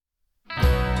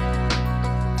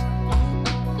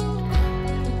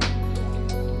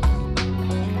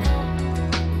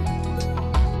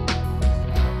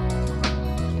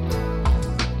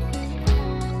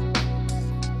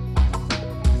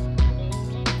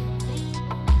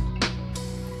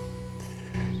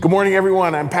Good morning,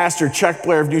 everyone. I'm Pastor Chuck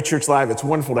Blair of New Church Live. It's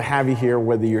wonderful to have you here,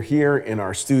 whether you're here in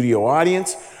our studio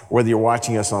audience, or whether you're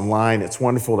watching us online. It's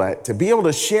wonderful to be able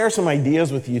to share some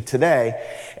ideas with you today.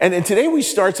 And today we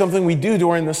start something we do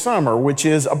during the summer, which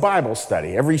is a Bible study.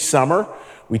 Every summer,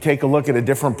 we take a look at a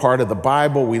different part of the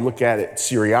Bible. We look at it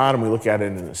seriatim, we look at it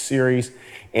in a series.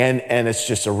 And it's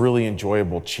just a really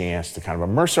enjoyable chance to kind of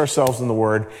immerse ourselves in the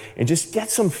Word and just get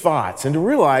some thoughts and to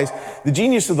realize the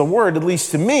genius of the Word, at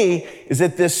least to me, is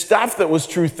that this stuff that was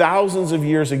true thousands of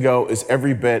years ago is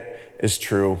every bit as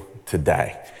true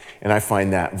today. And I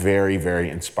find that very, very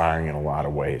inspiring in a lot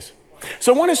of ways.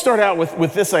 So I want to start out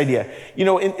with this idea. You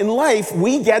know, in life,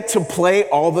 we get to play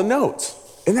all the notes.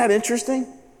 Isn't that interesting?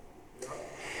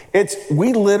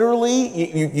 We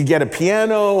literally, you get a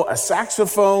piano, a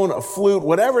saxophone, a flute,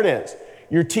 whatever it is.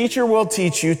 Your teacher will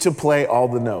teach you to play all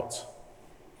the notes.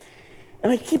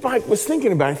 And I was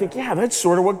thinking about it, I think, yeah, that's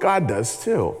sort of what God does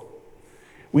too.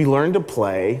 We learn to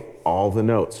play all the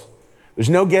notes. There's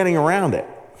no getting around it.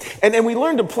 And we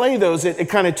learn to play those at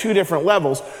kind of two different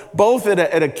levels, both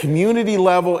at a community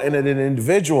level and at an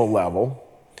individual level.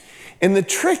 And the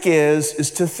trick is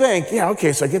to think, yeah,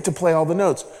 okay, so I get to play all the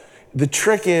notes. The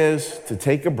trick is to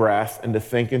take a breath and to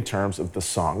think in terms of the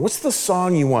song. What's the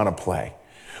song you want to play?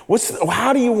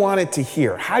 How do you want it to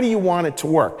hear? How do you want it to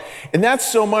work? And that's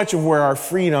so much of where our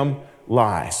freedom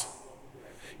lies,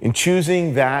 in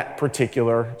choosing that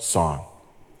particular song.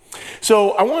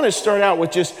 So I want to start out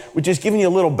with just giving you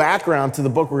a little background to the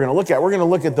book we're going to look at. We're going to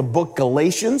look at the book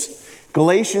Galatians.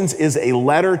 Galatians is a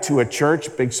letter to a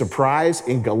church, big surprise,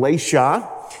 in Galatia.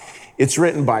 It's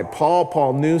written by Paul.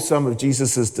 Paul knew some of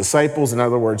Jesus' disciples. In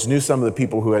other words, knew some of the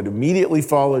people who had immediately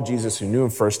followed Jesus, who knew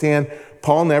him firsthand.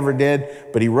 Paul never did,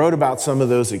 but he wrote about some of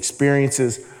those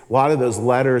experiences. A lot of those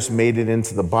letters made it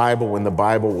into the Bible when the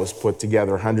Bible was put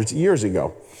together hundreds of years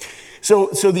ago.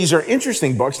 So these are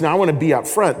interesting books. Now I want to be up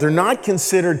front. They're not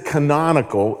considered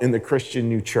canonical in the Christian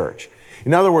New Church.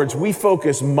 In other words, we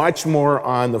focus much more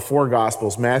on the four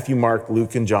Gospels, Matthew, Mark,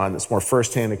 Luke, and John. That's more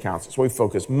firsthand accounts. That's what we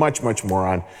focus much, much more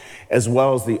on, as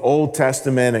well as the Old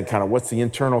Testament and kind of what's the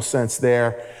internal sense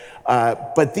there.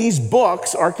 But these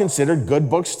books are considered good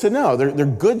books to know. They're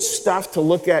good stuff to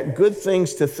look at, good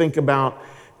things to think about,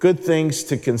 good things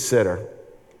to consider.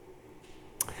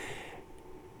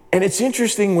 And it's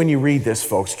interesting when you read this,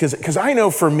 folks, because I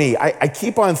know for me, I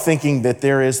keep on thinking that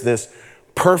there is this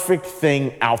perfect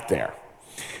thing out there,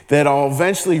 that I'll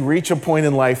eventually reach a point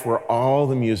in life where all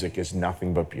the music is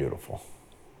nothing but beautiful.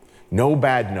 No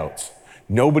bad notes.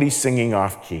 Nobody singing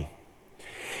off key.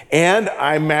 And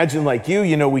I imagine, like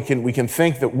you know, we can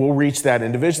think that we'll reach that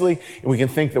individually, and we can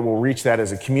think that we'll reach that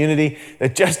as a community.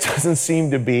 That just doesn't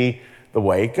seem to be the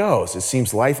way it goes. It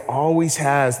seems life always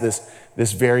has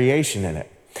this variation in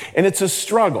it. And it's a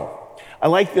struggle. I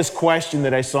like this question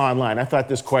that I saw online. I thought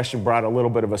this question brought a little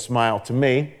bit of a smile to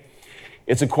me.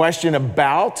 It's a question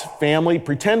about family.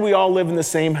 Pretend we all live in the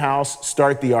same house,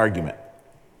 start the argument.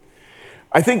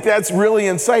 I think that's really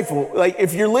insightful. Like,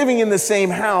 if you're living in the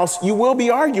same house, you will be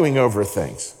arguing over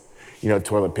things. You know,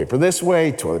 toilet paper this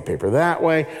way, toilet paper that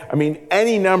way. I mean,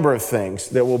 any number of things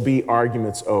that will be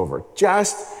arguments over,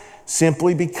 just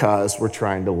simply because we're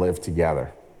trying to live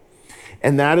together.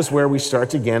 And that is where we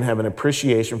start to, again, have an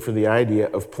appreciation for the idea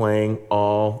of playing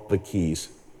all the keys.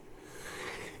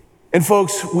 And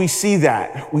folks, we see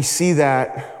that. We see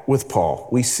that with Paul.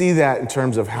 We see that in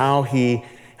terms of how he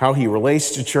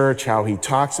relates to church, how he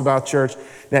talks about church.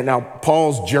 Now,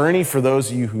 Paul's journey, for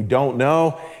those of you who don't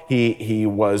know, he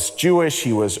was Jewish.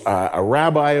 He was a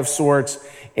rabbi of sorts,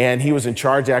 and he was in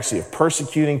charge actually of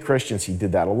persecuting Christians. He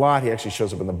did that a lot. He actually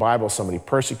shows up in the Bible, somebody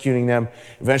persecuting them.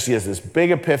 Eventually has this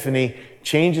big epiphany,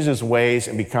 changes his ways,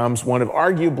 and becomes one of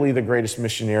arguably the greatest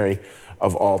missionary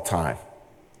of all time.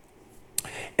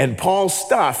 And Paul's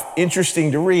stuff,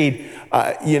 interesting to read,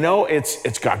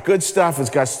 it's got good stuff.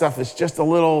 It's got stuff that's just a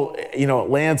little, it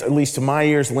lands, at least to my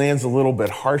ears, lands a little bit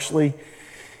harshly.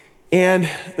 And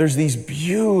there's these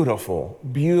beautiful,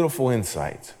 beautiful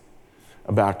insights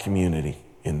about community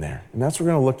in there. And that's what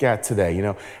we're going to look at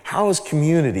today. How is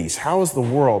communities, how is the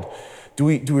world, do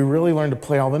we really learn to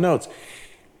play all the notes?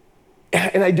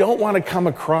 And I don't want to come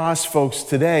across, folks,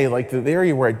 today, like the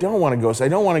area where I don't want to go. So I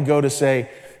don't want to go to say,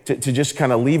 to just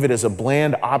kind of leave it as a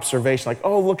bland observation, like,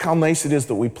 oh, look how nice it is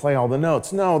that we play all the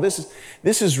notes. No, this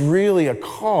is really a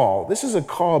call. This is a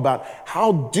call about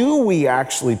how do we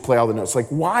actually play all the notes? Like,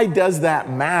 why does that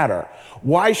matter?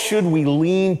 Why should we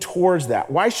lean towards that?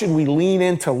 Why should we lean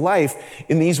into life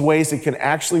in these ways that can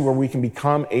actually, where we can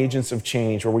become agents of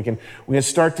change, where we can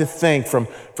start to think from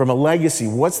a legacy.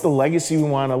 What's the legacy we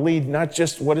want to lead? Not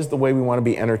just what is the way we want to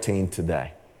be entertained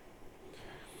today.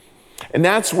 And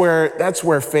that's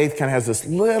where faith kind of has this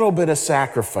little bit of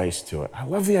sacrifice to it. I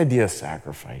love the idea of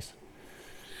sacrifice.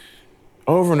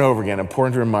 Over and over again,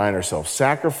 important to remind ourselves,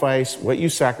 sacrifice, what you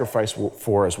sacrifice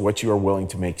for is what you are willing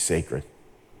to make sacred.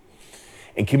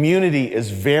 And community is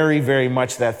very, very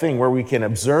much that thing where we can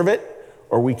observe it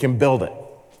or we can build it.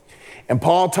 And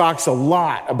Paul talks a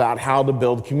lot about how to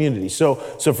build community. So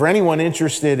for anyone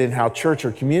interested in how church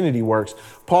or community works,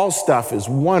 Paul's stuff is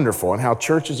wonderful and how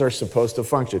churches are supposed to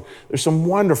function. There's some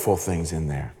wonderful things in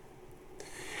there.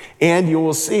 And you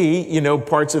will see,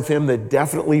 parts of him that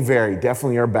definitely vary,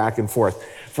 definitely are back and forth.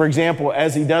 For example,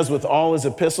 as he does with all his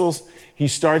epistles, he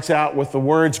starts out with the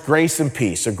words grace and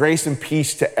peace. So grace and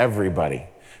peace to everybody.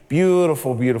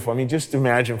 Beautiful, beautiful. I mean, just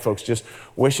imagine folks just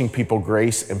wishing people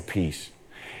grace and peace.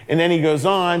 And then he goes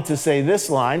on to say this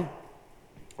line,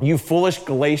 you foolish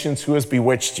Galatians, who has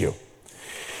bewitched you?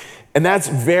 And that's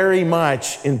very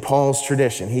much in Paul's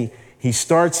tradition. He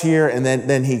starts here and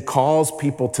then he calls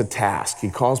people to task. He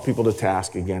calls people to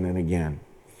task again and again.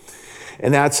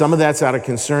 And some of that's out of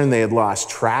concern. They had lost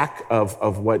track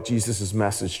of what Jesus'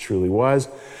 message truly was.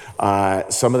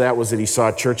 Some of that was that he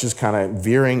saw churches kind of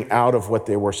veering out of what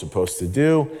they were supposed to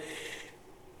do.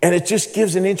 And it just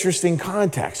gives an interesting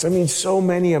context. I mean, so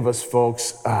many of us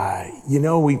folks,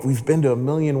 we've been to a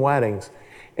million weddings.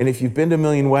 And if you've been to a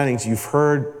million weddings, you've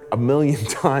heard a million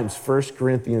times 1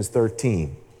 Corinthians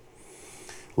 13.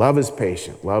 Love is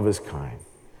patient, love is kind.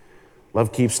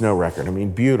 Love keeps no record. I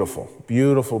mean, beautiful,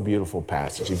 beautiful, beautiful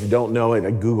passage. If you don't know it,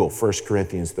 Google 1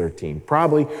 Corinthians 13.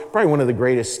 Probably one of the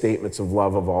greatest statements of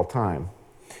love of all time.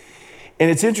 And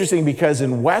it's interesting because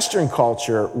in Western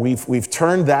culture, we've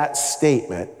turned that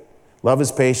statement, love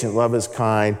is patient, love is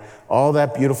kind, all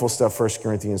that beautiful stuff, 1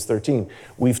 Corinthians 13,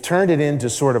 we've turned it into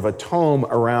sort of a tome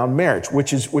around marriage,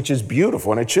 which is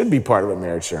beautiful, and it should be part of a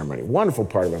marriage ceremony, wonderful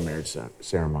part of a marriage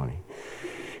ceremony.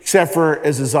 Except for,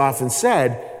 as is often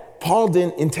said, Paul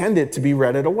didn't intend it to be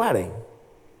read at a wedding.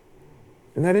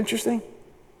 Isn't that interesting?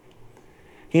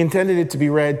 He intended it to be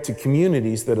read to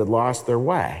communities that had lost their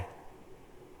way.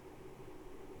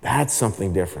 That's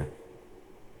something different.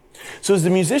 So as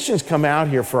the musicians come out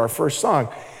here for our first song,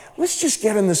 let's just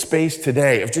get in the space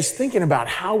today of just thinking about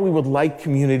how we would like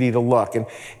community to look and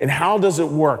how does it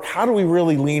work? How do we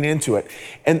really lean into it?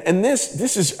 And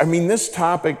this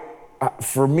topic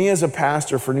for me as a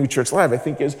pastor for New Church Live, I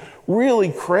think is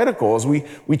really critical as we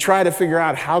try to figure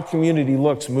out how community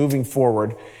looks moving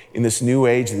forward in this new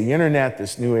age of the internet,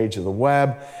 this new age of the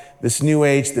web, this new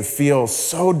age that feels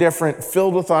so different,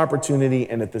 filled with opportunity,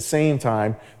 and at the same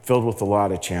time, filled with a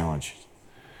lot of challenge.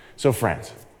 So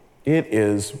friends, it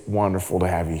is wonderful to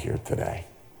have you here today.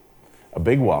 A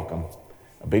big welcome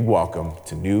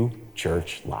to New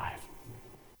Church Live.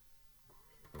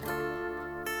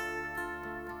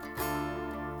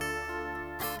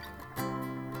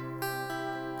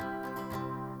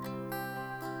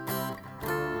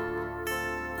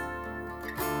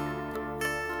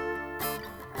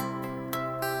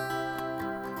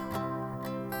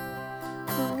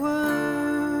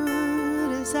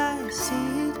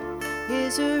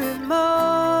 Is a remarkable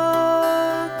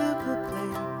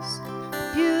place,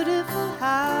 a beautiful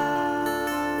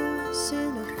house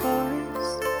in a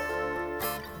forest,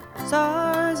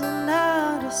 stars in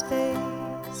outer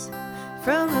space.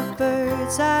 From a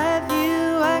bird's eye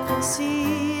view I can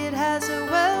see it has a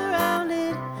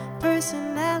well-rounded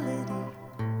personality.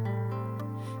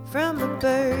 From a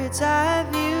bird's eye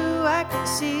view I can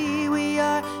see we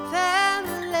are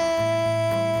family.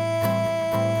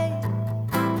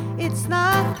 It's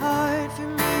not hard for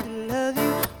me to love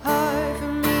you, hard for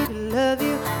me to love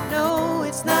you. No,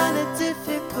 it's not a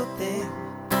difficult thing.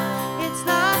 It's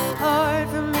not hard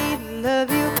for me to love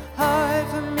you, hard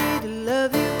for me to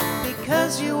love you,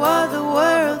 because you are the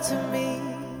world to me.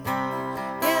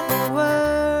 And the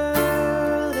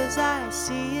world as I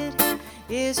see it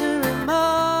is a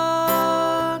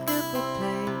remarkable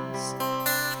place.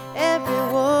 Every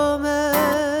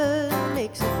woman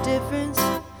makes a difference,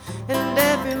 and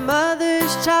every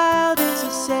mother's child is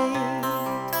a saint.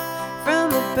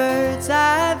 From a bird's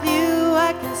eye view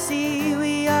I can see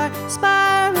we are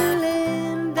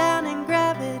spiraling down in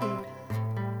gravity.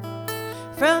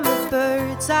 From a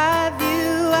bird's eye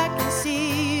view I can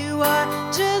see you are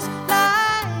just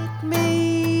like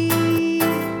me.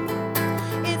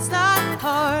 It's not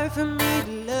hard for me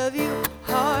to love you,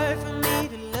 hard for me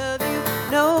to love you.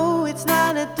 No, it's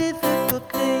not a difficult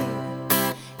thing.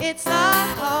 It's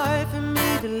not hard for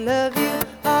me to love you,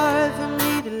 hard for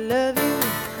me to love you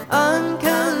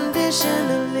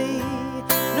unconditionally.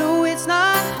 No, it's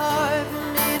not hard for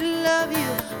me to love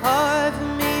you, hard for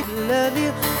me to love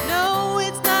you. No,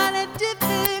 it's not a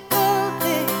difficult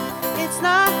thing. It's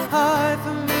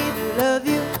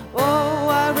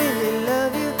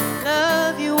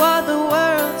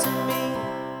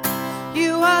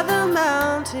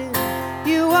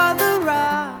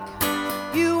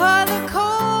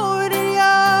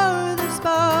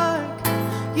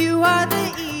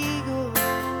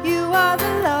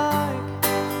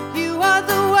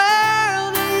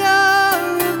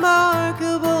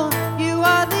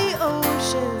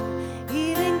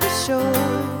shore.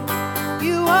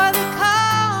 You are the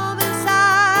calm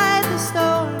inside the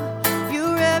storm.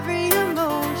 You're every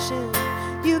emotion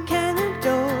you can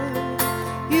adore.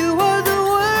 You are the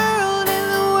world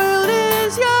and the world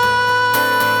is yours.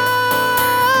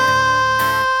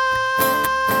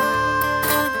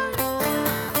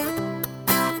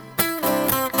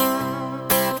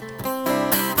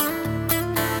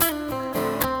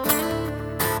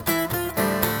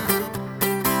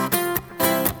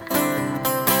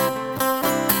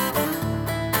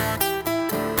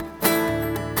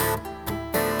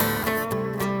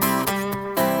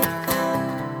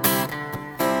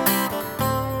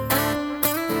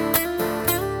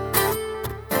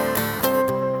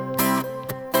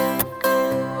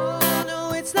 Oh,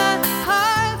 no, it's not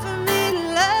hard for me to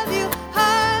love you,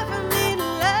 hard for me to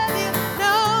love you.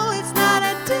 No, it's not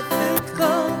a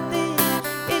difficult thing.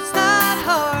 It's not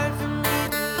hard for me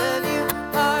to love you,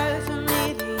 hard for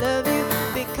me to love you,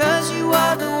 because you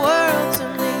are the world to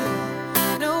me.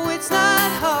 No, it's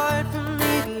not hard for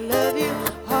me to love you,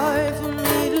 hard for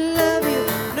me to love you.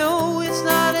 No, it's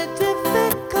not a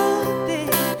difficult thing.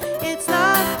 It's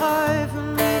not hard for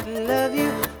me to love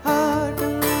you, hard for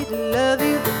me to love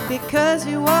you, because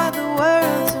you are the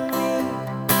world to me.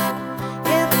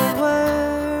 Yeah, the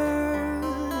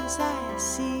world as I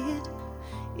see it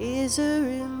is a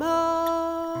remarkable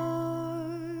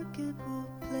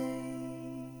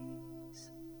place.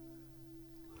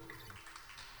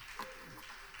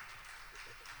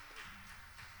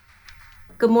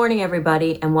 Good morning,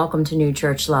 everybody, and welcome to New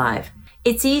Church Live.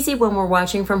 It's easy when we're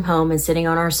watching from home and sitting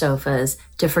on our sofas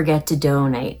to forget to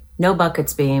donate. No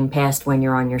buckets being passed when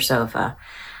you're on your sofa.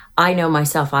 I know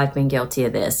myself, I've been guilty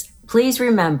of this. Please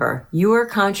remember, your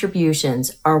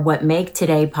contributions are what make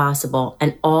today possible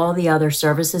and all the other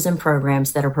services and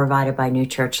programs that are provided by New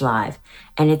Church Live.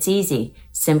 And it's easy.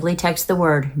 Simply text the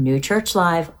word New Church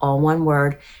Live, all one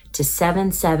word, to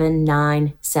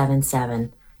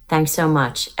 77977. Thanks so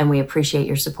much, and we appreciate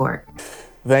your support.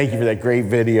 Thank you for that great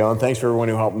video, and thanks for everyone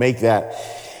who helped make that.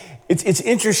 It's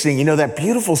interesting, you know, that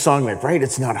beautiful song, like, right?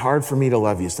 It's not hard for me to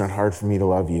love you. It's not hard for me to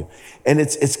love you. And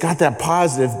it's got that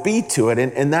positive beat to it.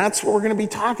 And that's what we're going to be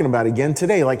talking about again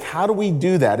today. Like, how do we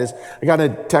do that? I got a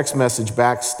text message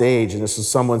backstage, and this is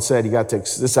someone said,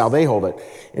 this is how they hold it.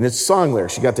 And it's song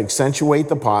lyrics. You got to accentuate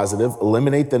the positive,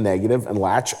 eliminate the negative, and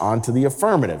latch onto the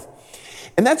affirmative.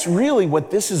 And that's really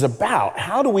what this is about.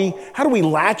 How do we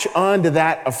latch on to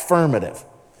that affirmative?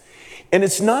 And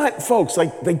it's not, folks,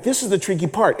 like this is the tricky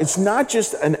part. It's not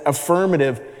just an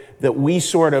affirmative that we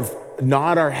sort of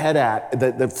nod our head at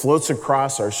that floats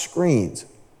across our screens.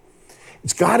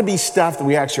 It's got to be stuff that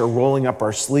we actually are rolling up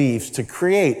our sleeves to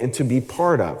create and to be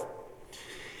part of.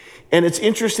 And it's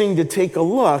interesting to take a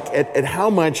look at how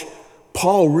much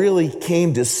Paul really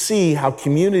came to see how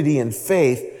community and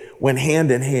faith went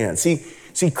hand in hand. See,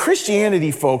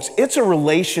 Christianity, folks, it's a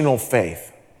relational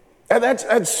faith. And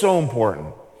that's so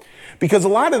important. Because a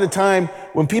lot of the time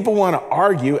when people want to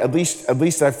argue, at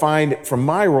least I find from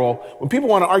my role, when people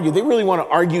want to argue, they really want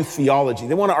to argue theology.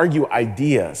 They want to argue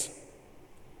ideas.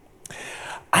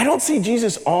 I don't see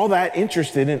Jesus all that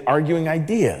interested in arguing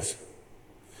ideas.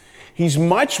 He's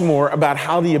much more about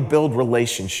how do you build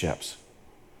relationships.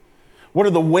 What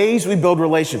are the ways we build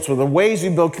relationships? What are the ways we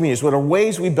build communities? What are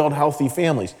ways we build healthy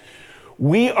families?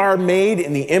 We are made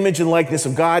in the image and likeness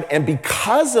of God, and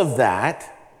because of that,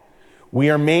 we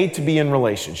are made to be in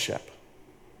relationship.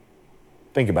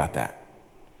 Think about that.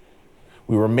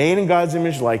 We were made in God's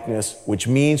image and likeness, which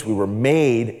means we were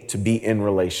made to be in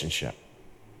relationship.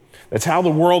 That's how the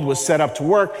world was set up to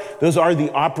work. Those are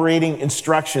the operating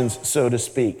instructions, so to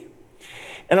speak.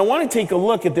 And I want to take a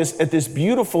look at this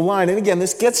beautiful line. And again,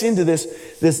 this gets into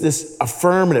this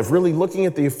affirmative, really looking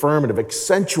at the affirmative,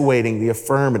 accentuating the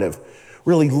affirmative,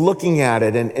 really looking at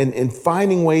it and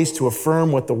finding ways to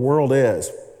affirm what the world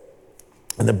is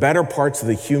and the better parts of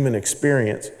the human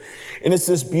experience. And it's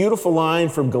this beautiful line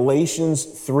from Galatians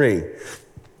 3.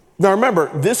 Now remember,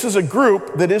 this is a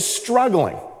group that is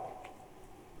struggling.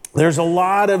 There's a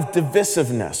lot of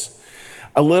divisiveness.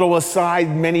 A little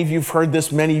aside, many of you have heard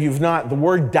this, many of you have not. The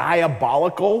word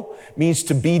diabolical means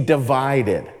to be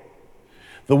divided.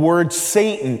 The word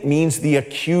Satan means the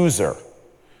accuser.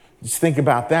 Just think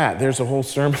about that. There's a whole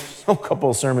sermon, a couple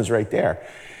of sermons right there.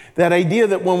 That idea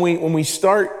that when we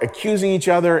start accusing each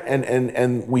other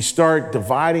and we start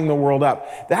dividing the world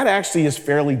up, that actually is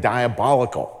fairly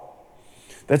diabolical.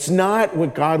 That's not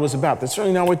what God was about. That's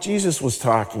certainly not what Jesus was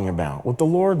talking about, what the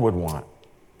Lord would want.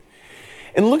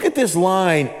 And look at this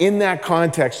line in that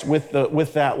context with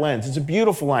that lens. It's a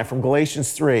beautiful line from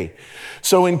Galatians 3.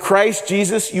 So in Christ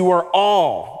Jesus, you are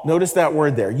all, notice that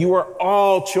word there, you are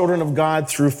all children of God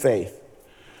through faith.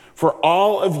 For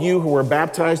all of you who were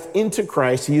baptized into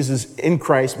Christ, he uses in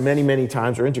Christ many, many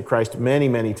times, or into Christ many,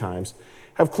 many times,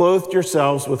 have clothed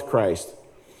yourselves with Christ.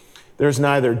 There's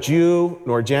neither Jew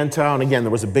nor Gentile. And again,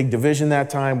 there was a big division that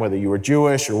time, whether you were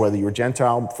Jewish or whether you were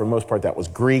Gentile. For the most part, that was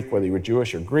Greek, whether you were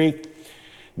Jewish or Greek.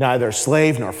 Neither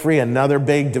slave nor free, another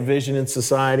big division in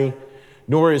society.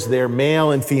 Nor is there male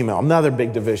and female, another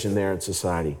big division there in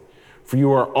society. For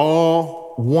you are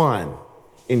all one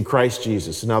in Christ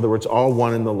Jesus. In other words, all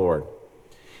one in the Lord.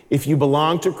 If you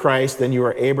belong to Christ, then you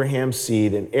are Abraham's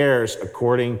seed and heirs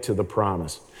according to the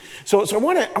promise. So I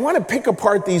want to pick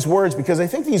apart these words because I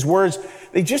think these words,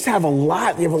 they just have a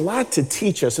lot to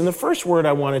teach us. And the first word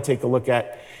I want to take a look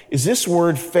at is this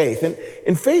word faith. And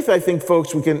in faith, I think,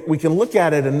 folks, we can look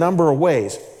at it a number of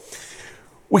ways.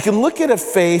 We can look at a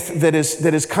faith that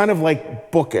is kind of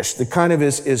like bookish, that kind of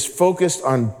is focused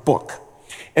on book.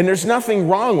 And there's nothing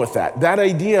wrong with that. That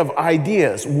idea of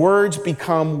ideas, words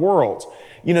become worlds.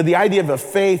 You know, the idea of a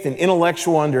faith and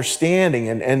intellectual understanding,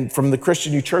 and from the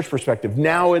Christian New Church perspective,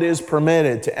 now it is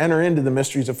permitted to enter into the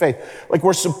mysteries of faith. Like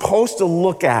we're supposed to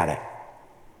look at it.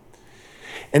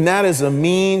 And that is a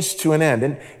means to an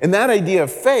end. And that idea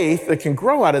of faith that can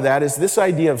grow out of that is this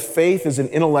idea of faith as an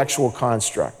intellectual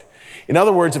construct. In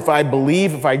other words, if I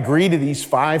agree to these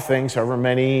 5 things, however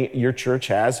many your church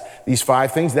has, these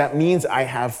 5 things, that means I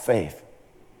have faith.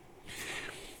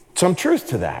 Some truth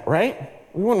to that, right?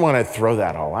 We wouldn't want to throw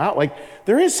that all out. Like,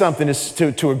 there is something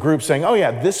to a group saying, oh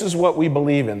yeah, this is what we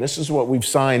believe in. This is what we've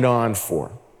signed on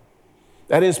for.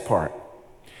 That is part.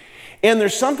 And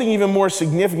there's something even more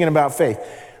significant about faith.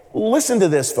 Listen to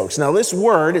this, folks. Now, this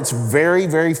word, it's a very,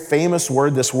 very famous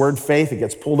word, this word faith. It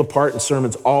gets pulled apart in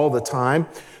sermons all the time.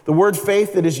 The word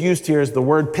faith that is used here is the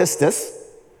word pistis.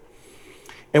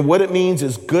 And what it means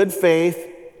is good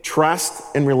faith, trust,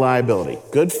 and reliability.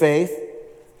 Good faith,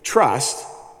 trust,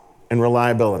 and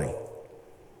reliability.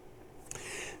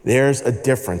 There's a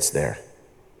difference there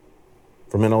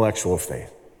from intellectual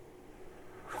faith.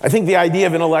 I think the idea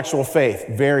of intellectual faith,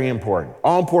 very important.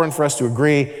 All important for us to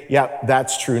agree, yeah,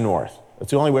 that's true north. That's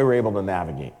the only way we're able to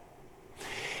navigate.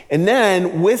 And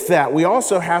then with that, we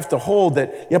also have to hold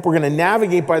that, yep, we're going to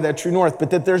navigate by that true north,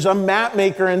 but that there's a map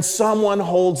maker and someone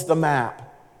holds the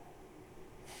map.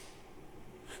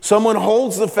 Someone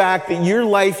holds the fact that your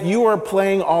life, you are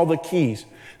playing all the keys.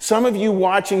 Some of you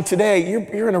watching today,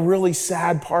 you're in a really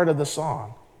sad part of the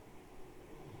song.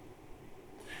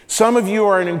 Some of you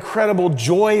are an incredible,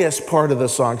 joyous part of the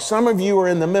song. Some of you are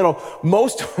in the middle.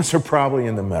 Most of us are probably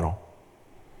in the middle.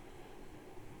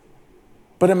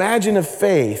 But imagine a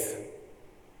faith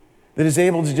that is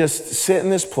able to just sit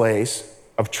in this place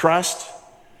of trust,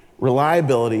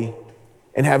 reliability,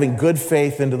 and having good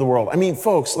faith into the world. I mean,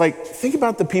 folks, like, think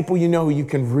about the people you know who you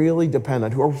can really depend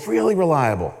on, who are really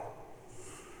reliable,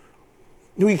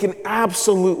 who you can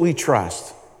absolutely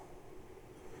trust.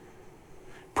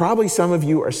 Probably some of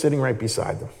you are sitting right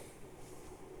beside them.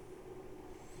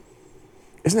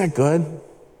 Isn't that good?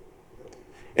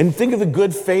 And think of the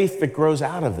good faith that grows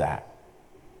out of that.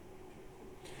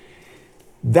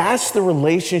 That's the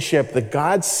relationship that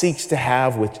God seeks to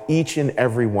have with each and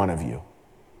every one of you,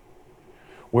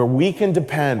 where we can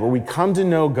depend, where we come to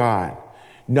know God,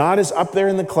 not as up there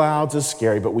in the clouds as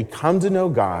scary, but we come to know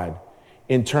God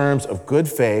in terms of good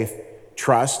faith,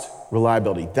 trust,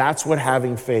 reliability. That's what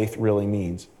having faith really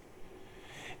means.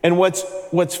 And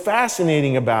what's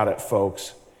fascinating about it,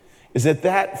 folks, is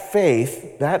that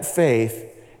faith,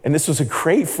 and this was a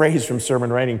great phrase from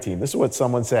Sermon Writing Team. This is what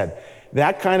someone said.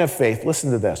 That kind of faith,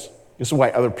 listen to this. This is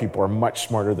why other people are much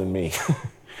smarter than me.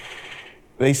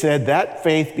 They said that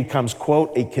faith becomes,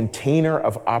 quote, a container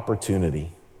of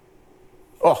opportunity.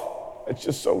 Oh, it's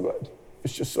just so good.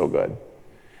 It's just so good.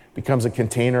 Becomes a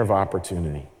container of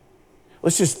opportunity.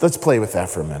 Let's play with that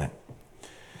for a minute.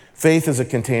 Faith is a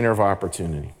container of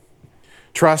opportunity.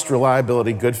 Trust,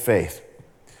 reliability, good faith.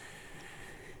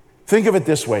 Think of it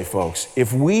this way, folks.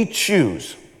 If we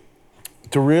choose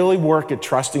to really work at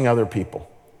trusting other people,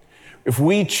 if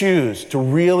we choose to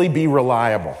really be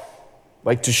reliable,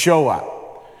 like to show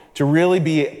up, to really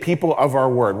be people of our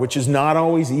word, which is not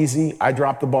always easy. I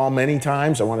dropped the ball many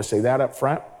times. I want to say that up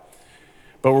front.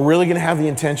 But we're really going to have the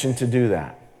intention to do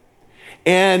that.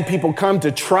 And people come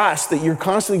to trust that you're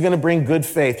constantly going to bring good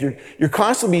faith. You're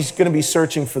constantly going to be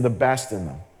searching for the best in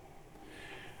them.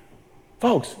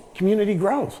 Folks, community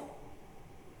grows.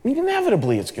 I mean,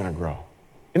 inevitably it's going to grow.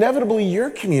 Inevitably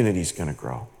your community is going to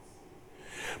grow.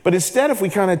 But instead, if we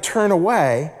kind of turn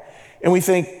away And we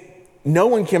think no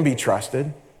one can be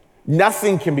trusted.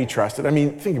 Nothing can be trusted. I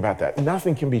mean, think about that.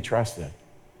 Nothing can be trusted.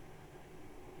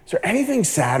 Is there anything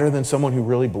sadder than someone who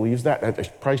really believes that? I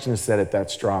probably shouldn't have said it that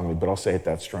strongly, but I'll say it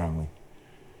that strongly.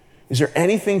 Is there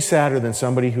anything sadder than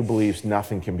somebody who believes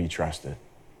nothing can be trusted?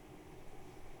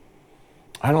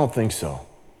 I don't think so.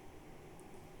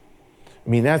 I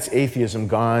mean, that's atheism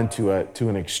gone to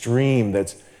an extreme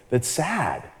that's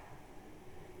sad.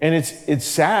 And it's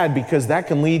sad because that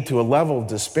can lead to a level of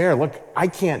despair. Look, I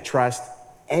can't trust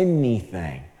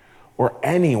anything or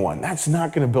anyone. That's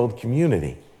not going to build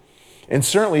community. And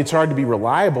certainly it's hard to be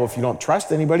reliable if you don't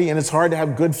trust anybody, and it's hard to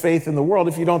have good faith in the world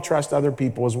if you don't trust other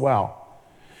people as well.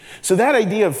 So that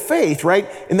idea of faith, right?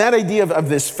 And that idea of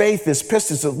this faith, this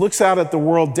pistis, that looks out at the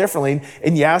world differently.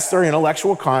 And yes, there are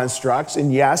intellectual constructs.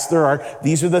 And yes,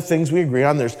 these are the things we agree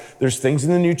on. There's things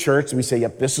in the new church that we say,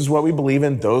 yep, this is what we believe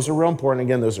in. Those are real important.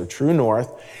 Again, those are true north.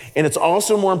 And it's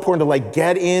also more important to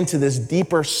get into this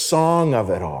deeper song of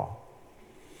it all.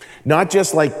 Not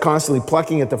just constantly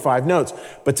plucking at the 5 notes,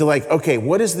 but to okay,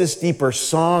 what is this deeper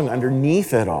song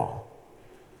underneath it all?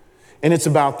 And it's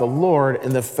about the Lord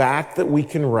and the fact that we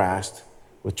can rest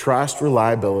with trust,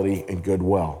 reliability, and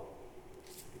goodwill.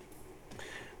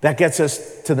 That gets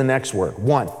us to the next word,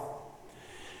 one.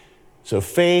 So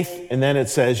faith, and then it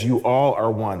says, you all are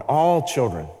one, all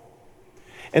children.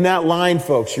 And that line,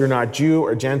 folks, you're not Jew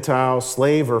or Gentile,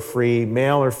 slave or free,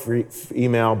 male or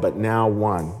female, but now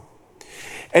one.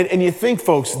 And you think,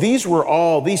 folks, these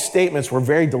statements were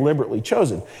very deliberately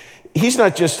chosen. He's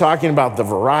not just talking about the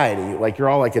variety, you're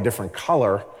all a different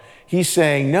color. He's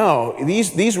saying, no,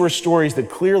 these were stories that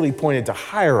clearly pointed to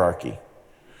hierarchy.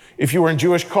 If you were in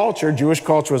Jewish culture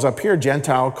was up here,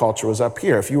 Gentile culture was up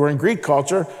here. If you were in Greek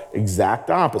culture, exact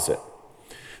opposite.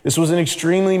 This was an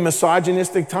extremely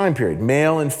misogynistic time period,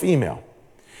 male and female.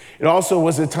 It also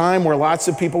was a time where lots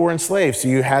of people were enslaved. So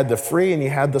you had the free and you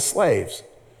had the slaves.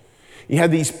 You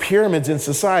had these pyramids in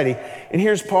society. And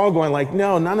here's Paul going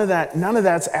no, none of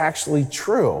that's actually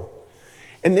true.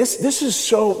 And this is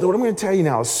so, what I'm going to tell you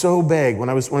now is so big. When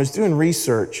I was doing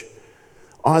research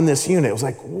on this unit, it was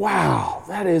wow,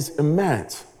 that is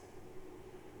immense.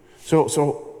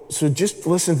 So just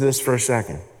listen to this for a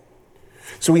second.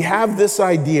 So we have this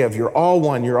idea of you're all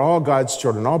one, you're all God's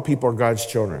children, all people are God's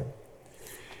children.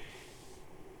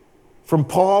 From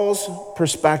Paul's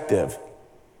perspective,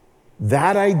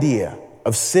 that idea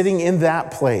of sitting in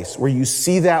that place where you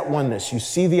see that oneness, you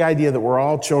see the idea that we're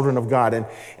all children of God. And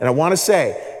I want to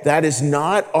say that is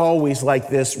not always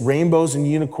this rainbows and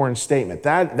unicorns statement.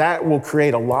 That will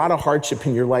create a lot of hardship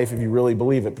in your life if you really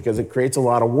believe it, because it creates a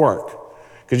lot of work,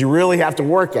 because you really have to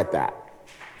work at that.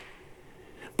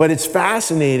 But it's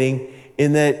fascinating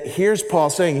in that here's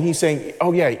Paul saying, he's saying,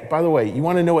 oh yeah, by the way, you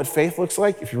want to know what faith looks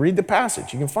like? If you read the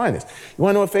passage, you can find this. You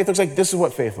want to know what faith looks like? This is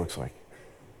what faith looks like.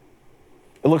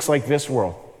 It looks like this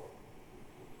world.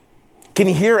 Can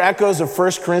you hear echoes of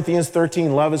 1 Corinthians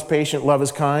 13? Love is patient, love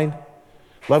is kind.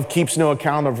 Love keeps no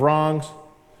account of wrongs.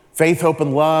 Faith, hope,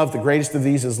 and love, the greatest of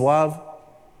these is love.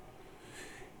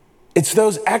 It's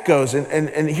those echoes.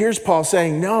 And here's Paul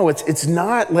saying, no, it's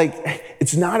not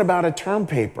about a term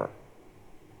paper.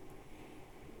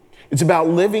 It's about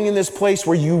living in this place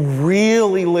where you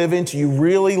really live into, you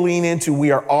really lean into,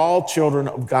 we are all children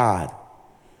of God.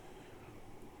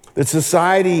 That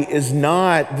society is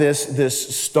not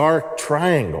this stark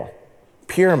triangle,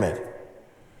 pyramid.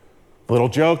 Little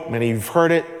joke, many of you have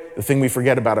heard it. The thing we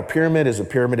forget about a pyramid is a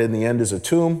pyramid in the end is a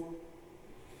tomb.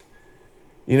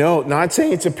 Not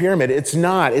saying it's a pyramid. It's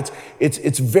not.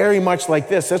 It's very much like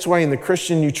this. That's why in the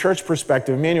Christian New Church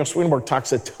perspective, Emanuel Swedenborg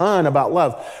talks a ton about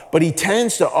love, but he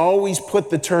tends to always put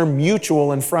the term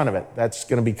mutual in front of it. That's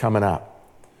going to be coming up.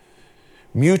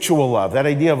 Mutual love, that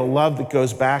idea of a love that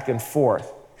goes back and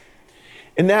forth.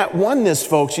 And that oneness,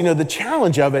 folks, the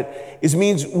challenge of it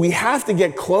means we have to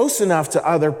get close enough to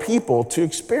other people to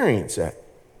experience it.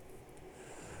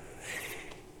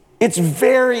 It's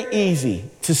very easy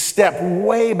to step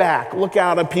way back, look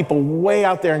out at people way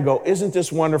out there and go, isn't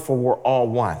this wonderful? We're all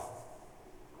one.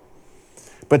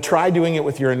 But try doing it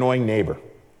with your annoying neighbor.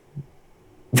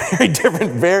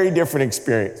 Very different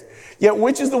experience. Yet,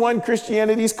 which is the one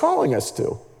Christianity is calling us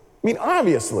to? I mean,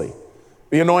 obviously,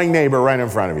 the annoying neighbor right in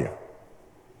front of you.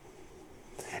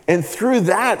 And through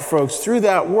that, folks, through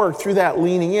that work, through that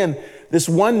leaning in, this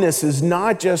oneness is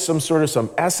not just some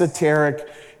esoteric,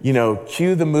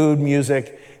 cue the mood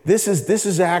music. This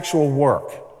is actual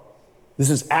work. This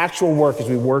is actual work as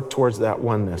we work towards that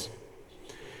oneness.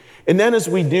 And then as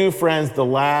we do, friends, the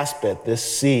last bit, this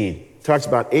seed, talks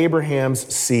about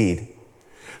Abraham's seed.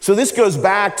 So this goes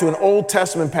back to an Old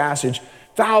Testament passage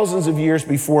thousands of years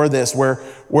before this,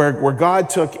 where God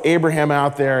took Abraham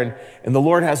out there and the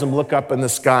Lord has him look up in the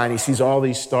sky and he sees all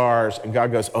these stars and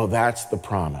God goes, oh, that's the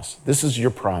promise. This is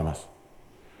your promise.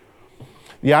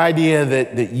 The idea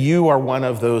that you are one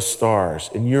of those stars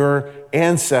and your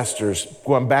ancestors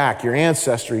going back, your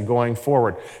ancestry going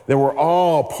forward, that we're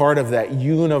all part of that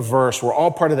universe. We're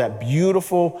all part of that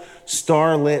beautiful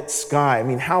starlit sky. I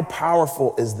mean, how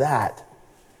powerful is that?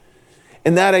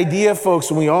 And that idea,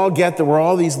 folks, when we all get that we're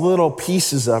all these little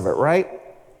pieces of it, right?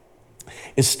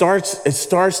 It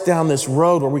starts down this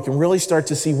road where we can really start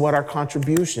to see what our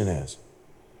contribution is.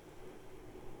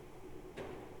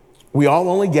 We all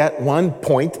only get 1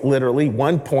 point, literally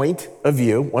 1 point of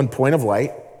view, 1 point of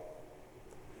light.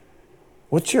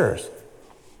 What's yours?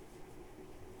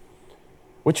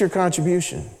 What's your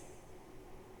contribution?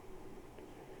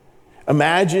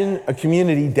 Imagine a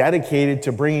community dedicated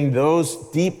to bringing those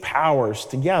deep powers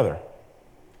together.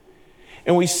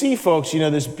 And we see, folks,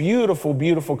 this beautiful,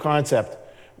 beautiful concept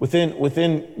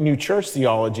within New Church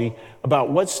theology about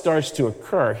what starts to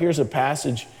occur. Here's a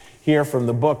passage here from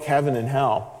the book Heaven and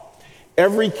Hell.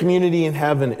 Every community in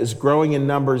heaven is growing in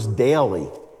numbers daily.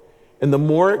 And the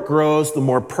more it grows, the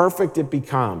more perfect it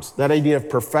becomes. That idea of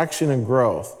perfection and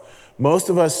growth. Most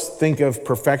of us think of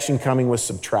perfection coming with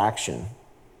subtraction.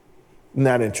 Isn't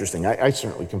that interesting? I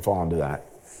certainly can fall into that.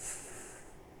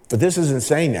 But this isn't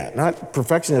saying that.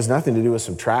 Perfection has nothing to do with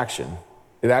subtraction.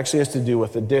 It actually has to do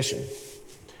with addition.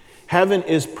 Heaven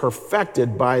is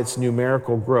perfected by its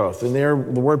numerical growth. And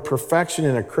the word perfection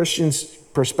in a Christian's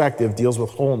perspective deals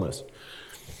with wholeness.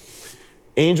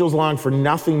 Angels long for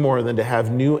nothing more than to have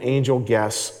new angel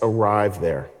guests arrive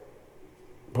there.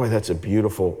 Boy, that's a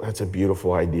beautiful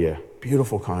idea.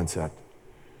 Beautiful concept.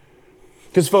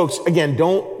 Because folks, again,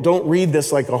 don't read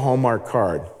this like a Hallmark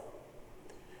card.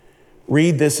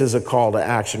 Read this as a call to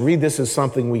action. Read this as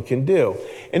something we can do.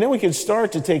 And then we can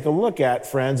start to take a look at,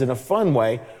 friends, in a fun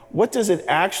way, what does it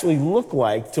actually look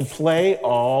like to play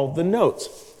all the notes?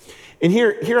 And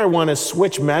here I want to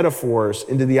switch metaphors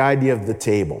into the idea of the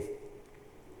table.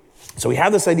 So we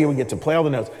have this idea we get to play all the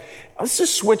notes. Let's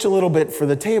just switch a little bit for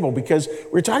the table, because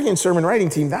we're talking in sermon writing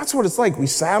team. That's what it's like. We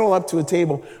saddle up to a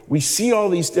table. We see all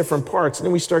these different parts, and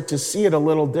then we start to see it a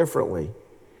little differently.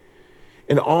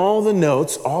 And all the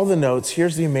notes,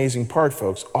 here's the amazing part,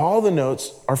 folks. All the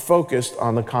notes are focused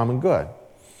on the common good.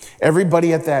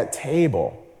 Everybody at that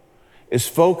table is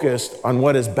focused on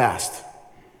what is best.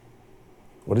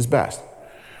 What is best?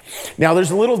 Now,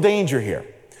 there's a little danger here.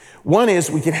 One is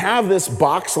we can have this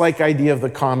box-like idea of the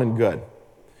common good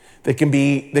that can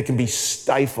be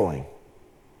stifling.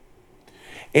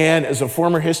 And as a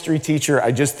former history teacher,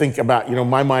 I just think about,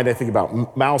 my mind, I think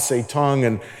about Mao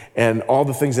Zedong and all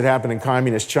the things that happened in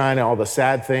communist China, all the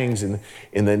sad things in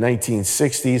the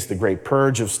 1960s, the Great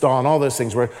Purge of Stalin, all those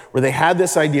things where they had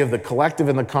this idea of the collective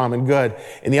and the common good.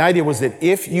 And the idea was that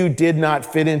if you did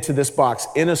not fit into this box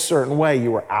in a certain way,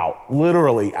 you were out,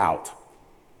 literally out.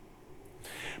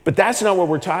 But that's not what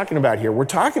we're talking about here. We're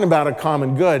talking about a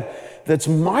common good that's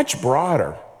much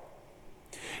broader.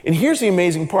 And here's the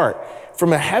amazing part.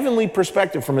 From a heavenly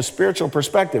perspective, from a spiritual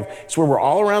perspective, it's where we're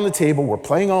all around the table, we're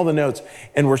playing all the notes,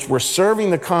 and we're serving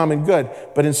the common good.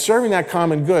 But in serving that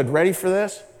common good, ready for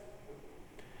this?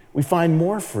 We find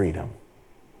more freedom,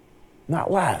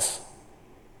 not less.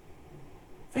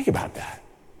 Think about that.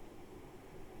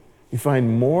 You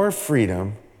find more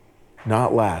freedom,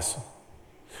 not less.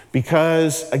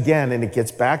 Because, again, and it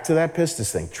gets back to that pistis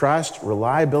thing, trust,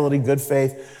 reliability, good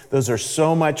faith, those are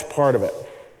so much part of it.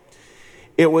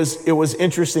 It was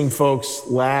interesting, folks.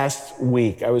 Last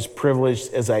week, I was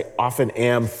privileged, as I often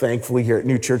am, thankfully, here at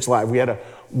New Church Live. We had a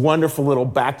wonderful little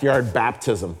backyard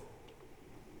baptism.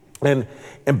 And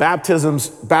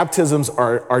baptisms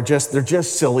are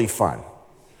just silly fun.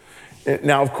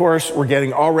 Now, of course, we're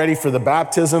getting all ready for the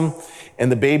baptism,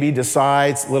 and the baby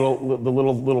decides, the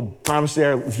little Thomas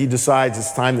there, he decides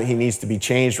it's time that he needs to be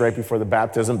changed right before the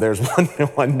baptism. There's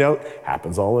one note,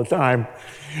 happens all the time.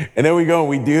 And then we go and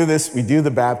we do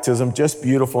the baptism, just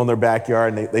beautiful in their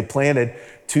backyard. And they planted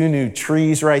 2 new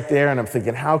trees right there. And I'm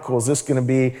thinking, how cool is this going to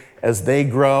be as they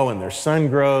grow and their son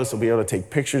grows? They'll be able to take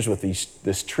pictures with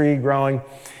this tree growing.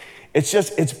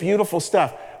 It's beautiful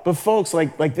stuff. But folks,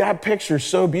 like that picture is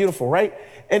so beautiful, right?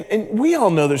 And we all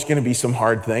know there's going to be some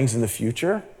hard things in the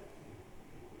future.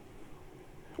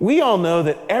 We all know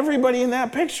that everybody in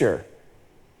that picture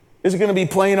is going to be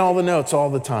playing all the notes all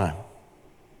the time.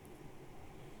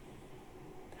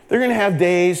 They're going to have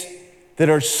days that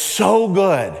are so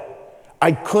good,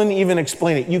 I couldn't even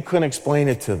explain it. You couldn't explain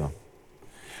it to them.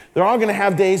 They're all going to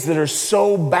have days that are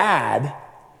so bad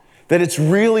that it's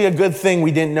really a good thing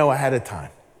we didn't know ahead of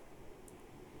time.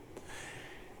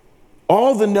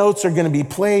 All the notes are going to be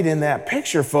played in that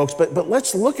picture, folks, but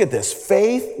let's look at this.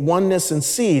 Faith, oneness, and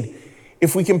seed.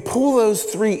 If we can pull those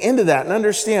three into that and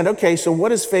understand, okay, so what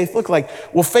does faith look like?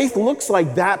 Well, faith looks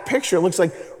like that picture. It looks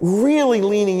like really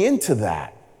leaning into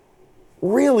that.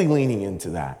 Really leaning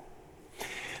into that.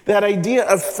 That idea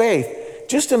of faith.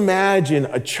 Just imagine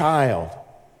a child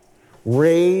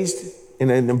raised in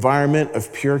an environment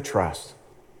of pure trust.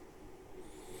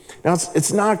 Now,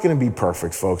 it's not going to be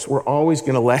perfect, folks.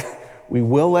 We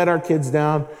will let our kids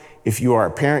down. If you are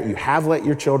a parent, you have let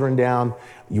your children down.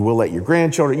 You will let your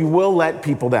grandchildren, you will let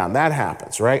people down. That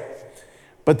happens, right?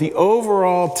 But the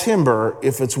overall timber,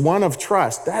 if it's one of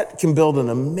trust, that can build an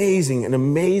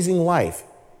amazing life.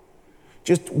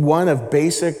 Just one of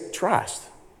basic trust.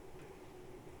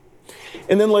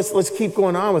 And then let's keep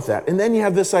going on with that. And then you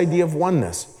have this idea of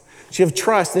oneness. So you have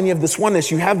trust, then you have this oneness.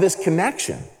 You have this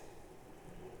connection.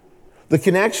 The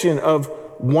connection of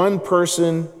one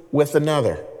person with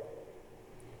another.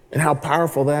 And how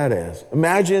powerful that is.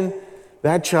 Imagine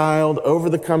that child over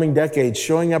the coming decades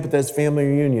showing up at those family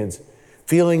reunions,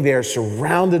 feeling they're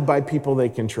surrounded by people they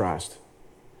can trust,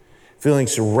 feeling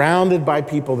surrounded by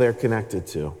people they're connected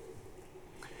to.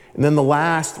 And then the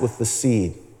last with the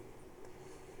seed,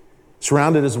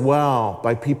 surrounded as well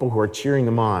by people who are cheering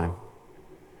them on,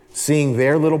 seeing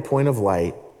their little point of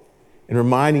light and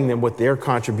reminding them what their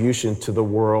contribution to the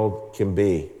world can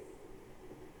be.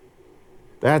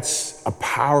 That's a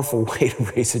powerful way to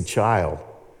raise a child.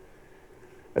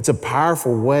 That's a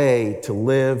powerful way to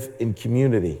live in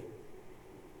community.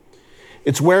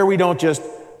 It's where we don't just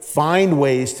find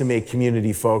ways to make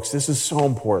community, folks. This is so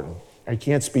important. I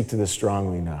can't speak to this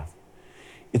strongly enough.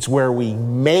 It's where we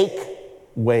make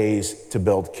ways to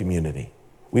build community.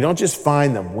 We don't just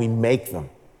find them, we make them.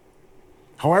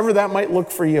 However that might look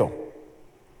for you.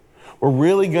 We're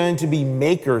really going to be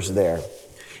makers there.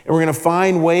 And we're going to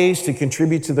find ways to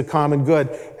contribute to the common good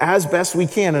as best we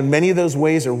can. And many of those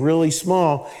ways are really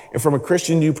small. And from a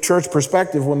Christian New Church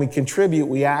perspective, when we contribute,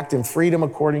 we act in freedom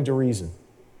according to reason.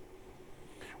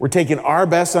 We're taking our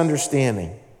best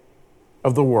understanding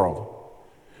of the world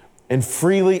and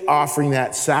freely offering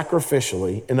that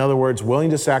sacrificially. In other words, willing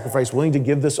to sacrifice, willing to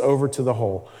give this over to the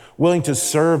whole, willing to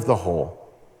serve the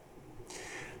whole.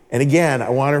 And again, I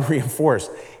want to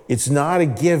reinforce, it's not a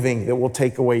giving that will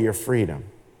take away your freedom.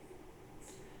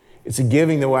 It's a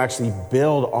giving that will actually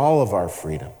build all of our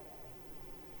freedom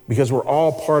because we're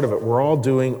all part of it. We're all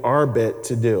doing our bit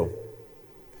to do.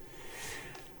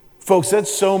 Folks,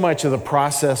 that's so much of the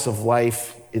process of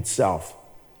life itself.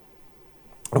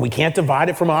 And we can't divide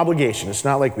it from obligation. It's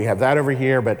not like we have that over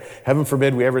here, but heaven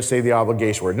forbid we ever say the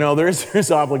obligation word. No,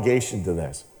 there's obligation to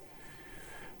this.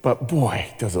 But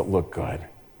boy, does it look good.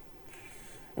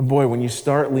 And boy, when you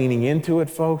start leaning into it,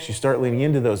 folks, you start leaning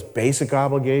into those basic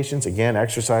obligations, again,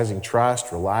 exercising trust,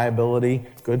 reliability,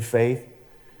 good faith,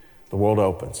 the world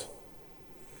opens.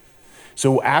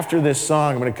 So after this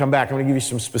song, I'm going to come back. I'm going to give you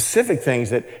some specific things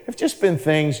that have just been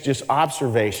things, just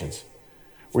observations,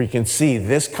 where you can see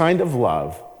this kind of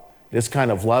love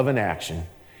in action.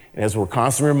 And as we're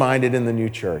constantly reminded in the new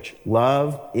church,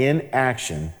 love in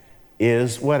action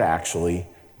is what actually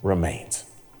remains.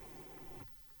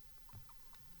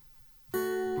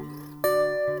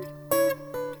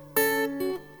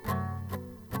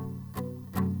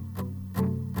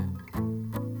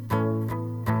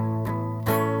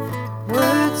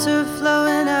 Words are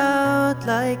flowing out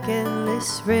like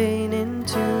endless rain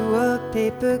into a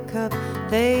paper cup.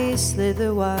 They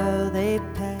slither while they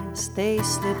pass, they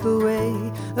slip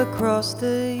away across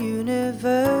the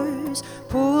universe.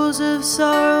 Pools of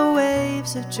sorrow,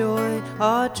 waves of joy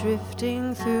are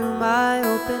drifting through my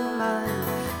open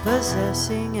mind,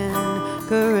 possessing and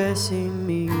caressing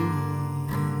me.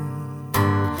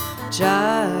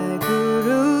 Jai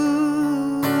Guru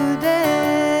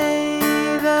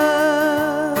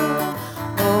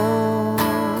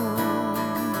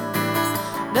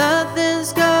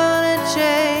nothing's gonna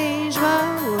change my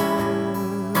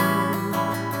world.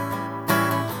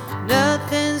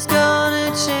 Nothing's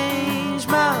gonna change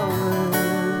my world.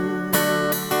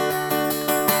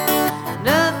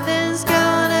 Nothing's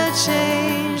gonna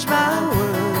change my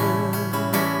world.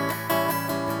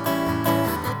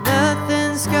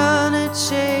 Nothing's gonna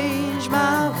change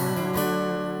my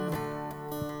world.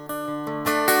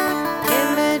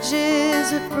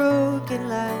 Images of broken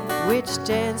light which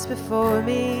dance before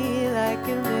me like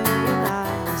a million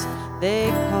eyes.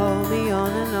 They call me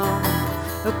on and on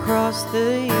across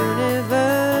the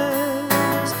universe.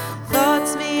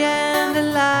 Thoughts meander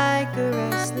like a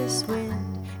restless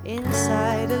wind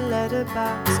inside a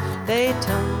letterbox. They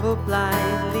tumble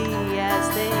blindly as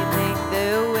they make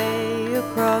their way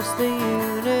across the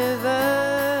universe.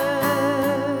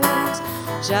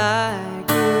 Jai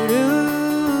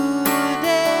Guru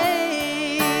Deva.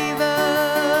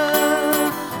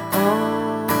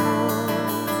 Oh,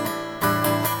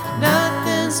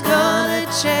 nothing's gonna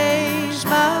change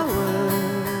my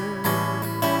world.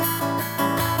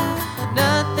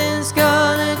 Nothing's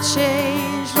gonna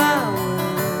change my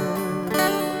world.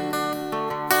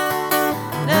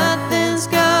 Nothing's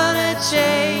gonna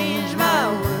change my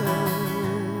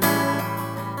world.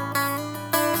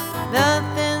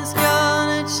 Nothing's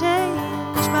gonna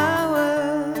change my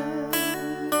world.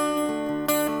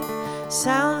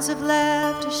 Sounds of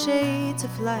laughter, shades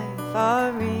of life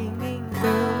are ringing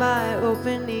through my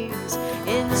open ears,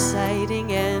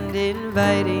 inciting and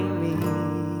inviting me.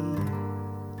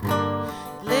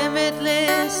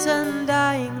 Limitless,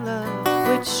 undying love,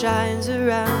 which shines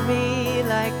around me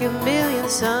like a million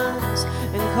suns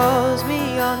and calls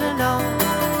me on and on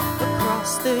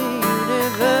across the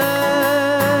universe.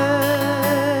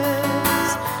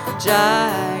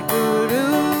 Jai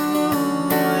Guru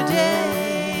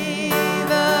Deva.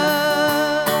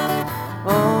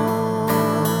 Oh,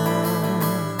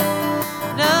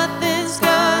 nothing's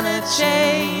gonna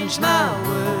change my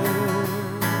world.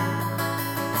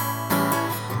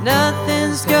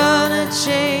 Nothing's gonna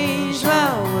change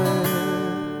my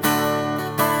world.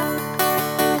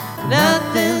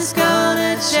 Nothing's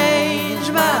gonna change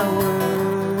my world.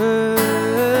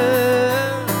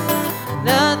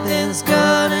 Nothing's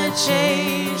gonna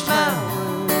change my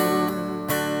world.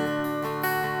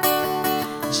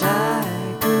 Jai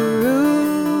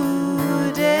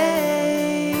Guru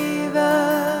Deva.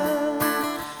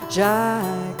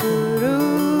 Jai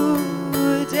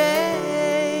Guru Deva.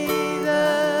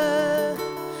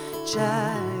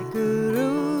 Jai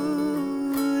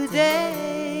Guru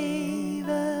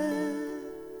Deva.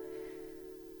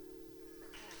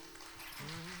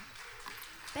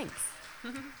 Thanks.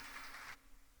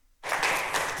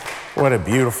 What a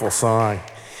beautiful song.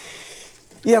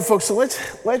 Yeah, folks, so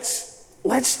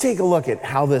let's take a look at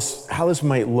how this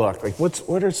might look. Like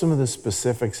what are some of the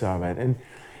specifics of it? And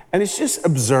it's just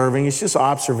observing, it's just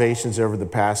observations over the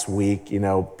past week,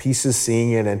 pieces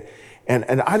seeing it,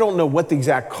 and I don't know what the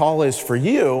exact call is for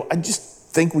you. I just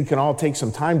think we can all take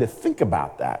some time to think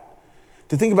about that,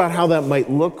 to think about how that might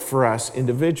look for us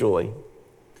individually.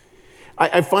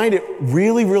 I find it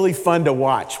really, really fun to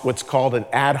watch what's called an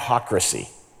adhocracy.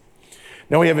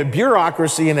 Now, we have a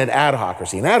bureaucracy and an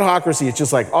adhocracy. An adhocracy is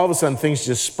just like all of a sudden things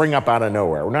just spring up out of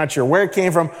nowhere. We're not sure where it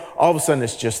came from. All of a sudden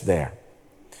it's just there.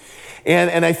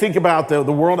 And I think about the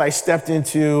world I stepped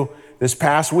into this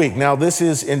past week. Now, this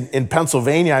is in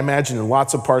Pennsylvania, I imagine in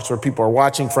lots of parts where people are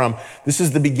watching from. This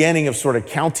is the beginning of sort of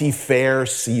county fair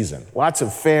season. Lots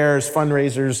of fairs,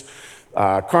 fundraisers,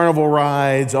 carnival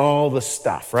rides, all the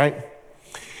stuff, right?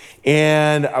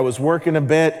 And I was working a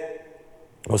bit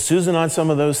with Susan on some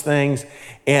of those things,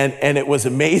 and it was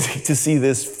amazing to see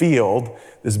this field,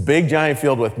 this big giant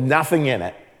field with nothing in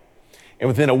it. And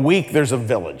within a week, there's a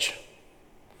village.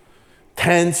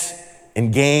 Tents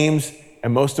and games,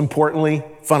 and most importantly,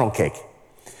 funnel cake.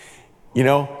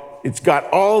 It's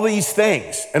got all these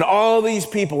things and all these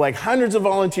people, like hundreds of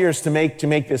volunteers to make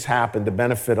this happen to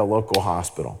benefit a local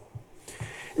hospital.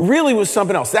 It really was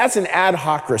something else. That's an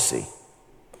adhocracy.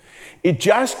 It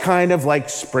just kind of like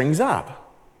springs up.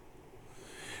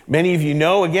 Many of you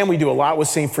know, again, we do a lot with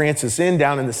St. Francis Inn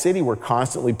down in the city. We're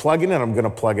constantly plugging it. I'm going to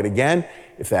plug it again.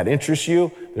 If that interests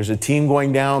you, there's a team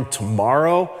going down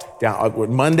tomorrow,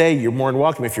 Monday. You're more than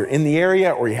welcome. If you're in the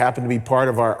area or you happen to be part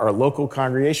of our local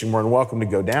congregation, more than welcome to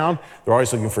go down. They're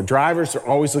always looking for drivers. They're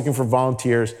always looking for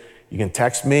volunteers. You can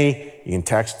text me. You can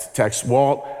text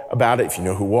Walt about it. If you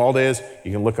know who Walt is,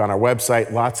 you can look on our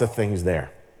website. Lots of things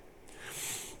there.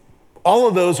 All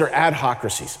of those are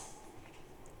adhocracies.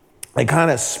 They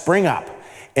kind of spring up.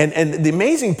 And the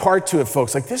amazing part to it,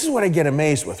 folks, like this is what I get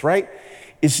amazed with, right?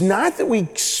 It's not that we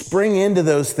spring into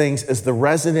those things as the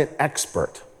resident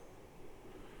expert.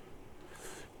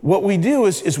 What we do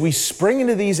is we spring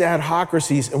into these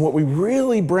adhocracies, and what we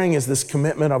really bring is this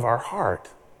commitment of our heart.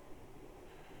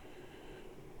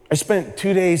 I spent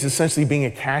 2 days essentially being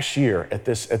a cashier at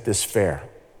this fair.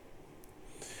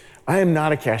 I am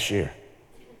not a cashier.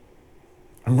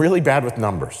 I'm really bad with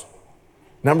numbers.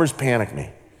 Numbers panic me.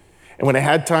 And when I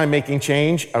had time making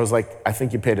change, I was like, I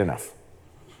think you paid enough.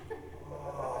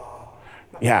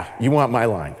 Yeah, you want my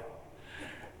line.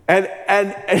 And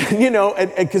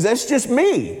because that's just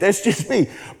me. That's just me.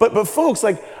 But folks,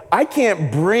 like, I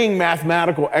can't bring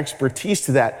mathematical expertise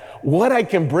to that. What I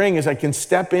can bring is I can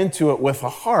step into it with a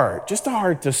heart, just a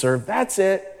heart to serve. That's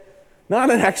it. Not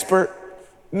an expert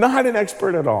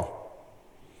at all.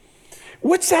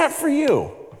 What's that for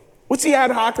you? What's the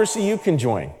adhocracy you can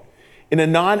join? in a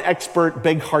non-expert,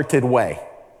 big-hearted way?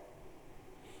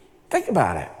 Think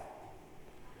about it.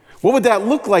 What would that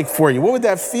look like for you? What would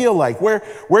that feel like? Where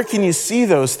can you see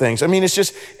those things? I mean,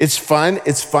 it's fun.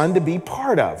 It's fun to be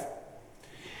part of.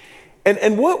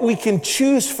 And what we can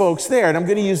choose, folks, there, and I'm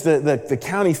going to use the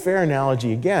county fair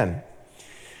analogy again.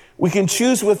 We can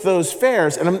choose with those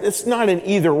fairs, and it's not an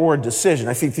either-or decision.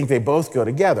 I think they both go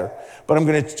together. But I'm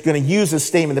going to use a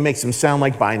statement that makes them sound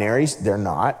like binaries. They're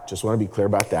not. Just want to be clear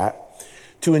about that.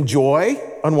 To enjoy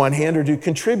on one hand or to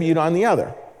contribute on the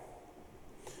other.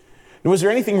 Now, was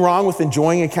there anything wrong with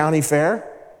enjoying a county fair?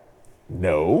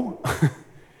 No.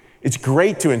 It's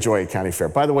great to enjoy a county fair.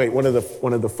 By the way, one of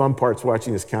the fun parts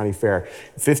watching this county fair,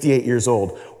 58 years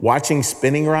old, watching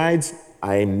spinning rides,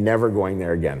 I'm never going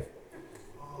there again.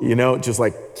 You know, just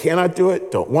like, cannot do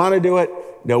it, don't want to do it,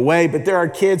 no way. But there are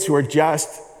kids who are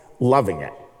just loving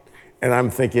it. And I'm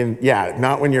thinking, yeah,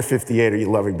 not when you're 58 are you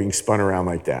loving being spun around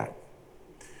like that.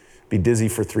 Be dizzy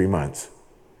for 3 months.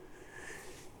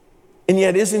 And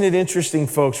yet, isn't it interesting,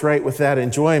 folks, right, with that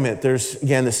enjoyment,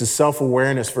 again, this is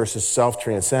self-awareness versus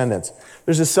self-transcendence.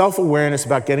 There's a self-awareness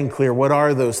about getting clear, what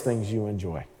are those things you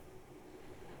enjoy?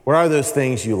 What are those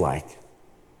things you like?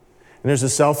 And there's a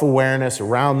self-awareness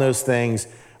around those things,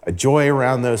 a joy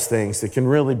around those things that can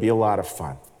really be a lot of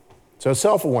fun. So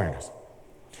self-awareness.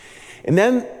 And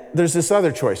then there's this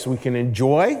other choice. We can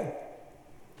enjoy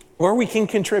or we can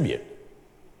contribute.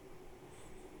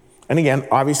 And again,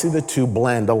 obviously the two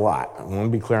blend a lot. I want to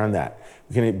be clear on that.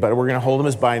 But we're going to hold them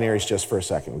as binaries just for a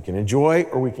second. We can enjoy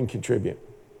or we can contribute.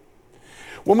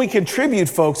 When we contribute,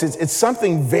 folks, it's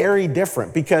something very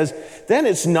different because then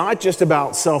it's not just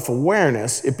about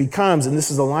self-awareness. It becomes, and this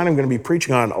is a line I'm going to be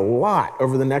preaching on a lot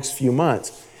over the next few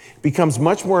months, it becomes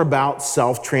much more about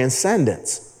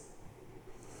self-transcendence.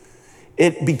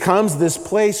 It becomes this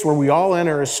place where we all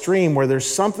enter a stream where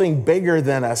there's something bigger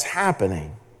than us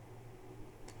happening.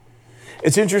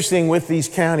 It's interesting with these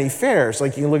county fairs.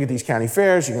 Like you can look at these county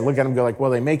fairs, you can look at them and go like, well,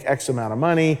 they make X amount of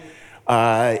money.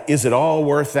 Is it all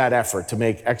worth that effort to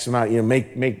make X amount,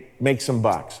 make some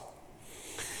bucks?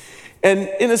 And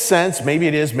in a sense, maybe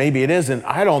it is, maybe it isn't.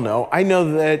 I don't know. I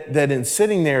know that in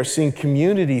sitting there, seeing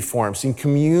community form, seeing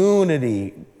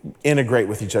community integrate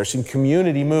with each other, seeing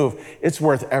community move, it's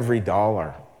worth every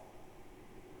dollar.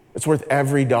 It's worth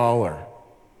every dollar.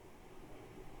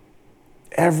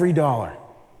 Every dollar.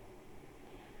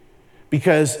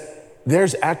 Because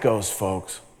there's echoes,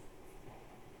 folks.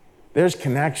 There's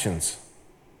connections.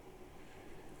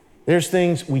 There's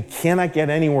things we cannot get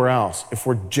anywhere else if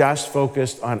we're just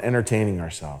focused on entertaining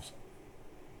ourselves.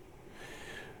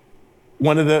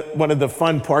 One of the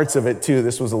fun parts of it too,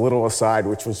 this was a little aside,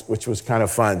 which was kind of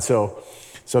fun. So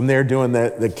I'm there doing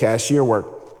the cashier work.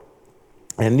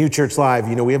 And New Church Live,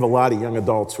 we have a lot of young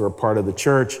adults who are part of the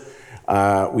church.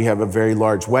 We have a very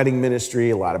large wedding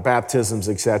ministry, a lot of baptisms,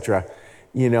 etc.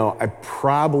 I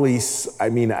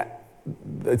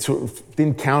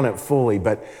didn't count it fully,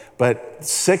 but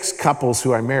 6 couples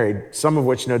who I married, some of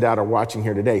which no doubt are watching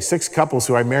here today, 6 couples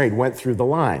who I married went through the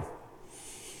line.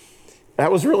 That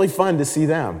was really fun to see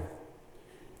them.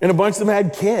 And a bunch of them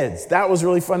had kids. That was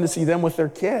really fun to see them with their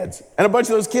kids. And a bunch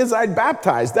of those kids I'd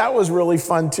baptized. That was really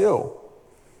fun too.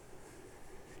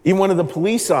 Even one of the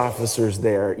police officers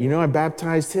there, I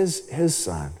baptized his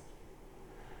son.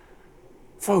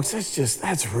 Folks,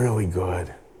 that's really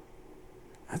good.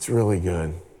 That's really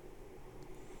good.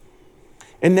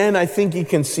 And then I think you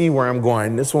can see where I'm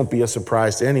going. This won't be a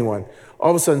surprise to anyone.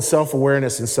 All of a sudden,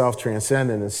 self-awareness and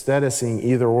self-transcendence, instead of seeing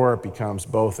either or, it becomes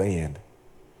both and.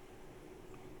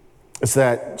 It's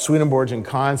that Swedenborgian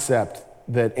concept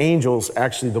that angels,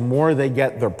 actually, the more they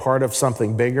get they're part of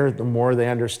something bigger, the more they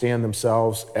understand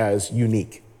themselves as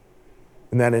unique.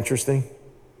 Isn't that interesting?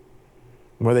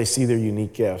 The more they see their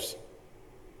unique gifts.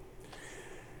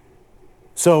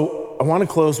 So I want to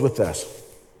close with this.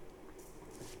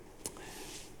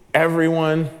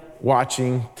 Everyone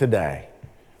watching today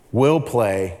will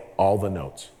play all the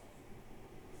notes.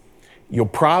 You'll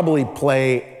probably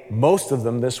play most of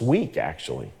them this week,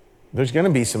 actually. There's going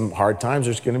to be some hard times.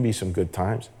 There's going to be some good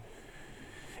times.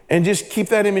 And just keep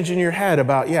that image in your head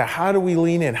about, how do we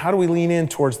lean in? How do we lean in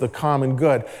towards the common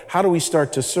good? How do we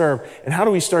start to serve? And how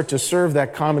do we start to serve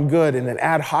that common good in an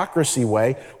ad hocracy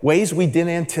way, ways we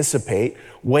didn't anticipate,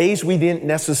 ways we didn't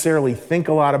necessarily think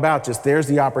a lot about, just there's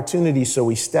the opportunity, so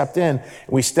we stepped in. And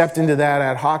we stepped into that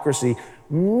ad hocracy.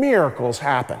 Miracles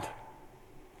happened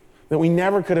that we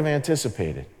never could have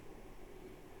anticipated.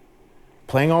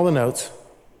 Playing all the notes,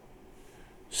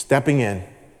 stepping in,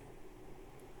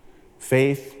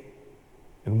 faith,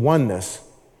 and oneness,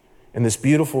 and this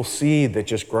beautiful seed that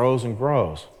just grows and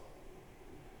grows.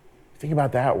 Think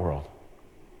about that world.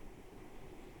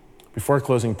 Before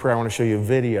closing prayer, I want to show you a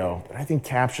video that I think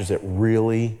captures it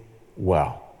really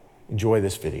well. Enjoy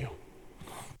this video.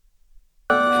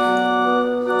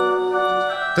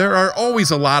 There are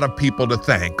always a lot of people to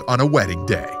thank on a wedding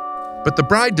day. But the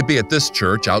bride-to-be at this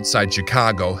church outside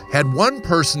Chicago had one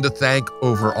person to thank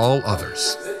over all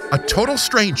others, a total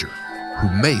stranger who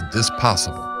made this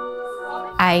possible.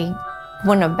 I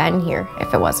wouldn't have been here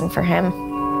if it wasn't for him.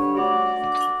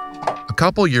 A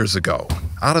couple years ago,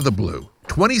 out of the blue,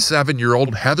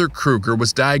 27-year-old Heather Kruger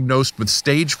was diagnosed with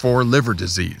stage 4 liver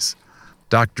disease.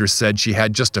 Doctors said she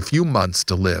had just a few months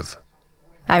to live.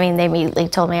 I mean, they immediately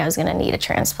told me I was going to need a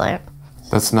transplant.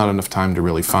 That's not enough time to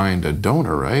really find a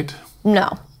donor, right?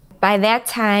 No. By that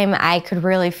time, I could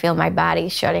really feel my body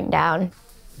shutting down.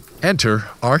 Enter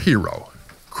our hero.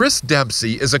 Chris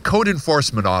Dempsey is a code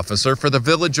enforcement officer for the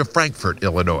Village of Frankfort,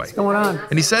 Illinois. What's going on?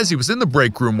 And he says he was in the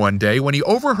break room one day when he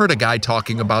overheard a guy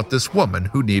talking about this woman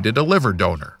who needed a liver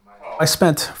donor. I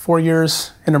spent 4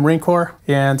 years in the Marine Corps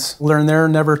and learned there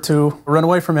never to run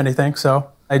away from anything. So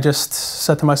I just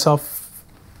said to myself,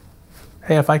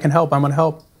 hey, if I can help, I'm going to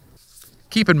help.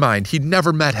 Keep in mind, he'd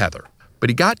never met Heather, but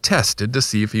he got tested to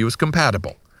see if he was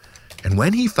compatible. And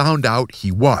when he found out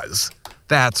he was,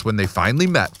 that's when they finally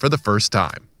met for the first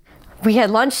time. We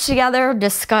had lunch together,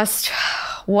 discussed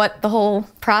what the whole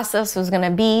process was going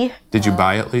to be. Did you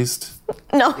buy at least?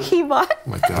 No, he bought. Oh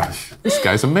my gosh, this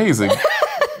guy's amazing.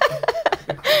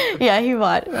 Yeah, he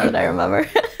bought, what I remember.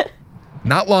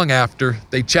 Not long after,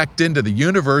 they checked into the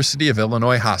University of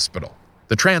Illinois Hospital.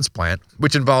 The transplant,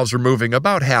 which involves removing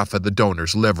about half of the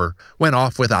donor's liver, went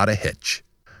off without a hitch.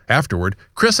 Afterward,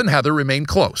 Chris and Heather remained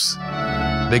close.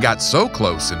 They got so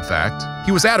close, in fact,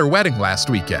 he was at her wedding last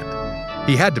weekend.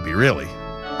 He had to be, really.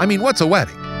 I mean, what's a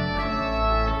wedding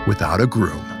without a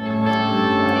groom?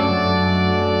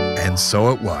 And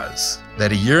so it was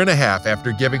that a year and a half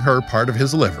after giving her part of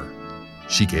his liver,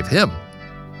 she gave him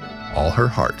all her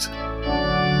heart.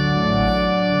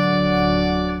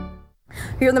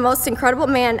 You're the most incredible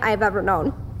man I've ever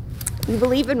known. You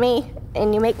believe in me,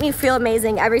 and you make me feel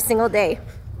amazing every single day.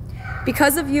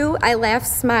 Because of you, I laugh,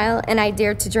 smile, and I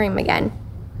dare to dream again.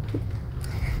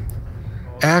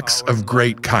 Acts of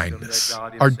great kindness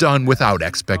are done without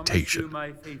expectation.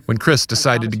 When Chris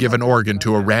decided to give an organ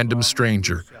to a random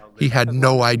stranger, he had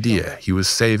no idea he was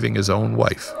saving his own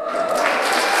wife.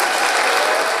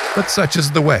 But such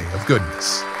is the way of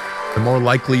goodness. The more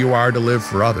likely you are to live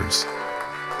for others,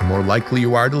 the more likely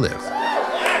you are to live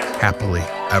happily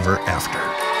ever after.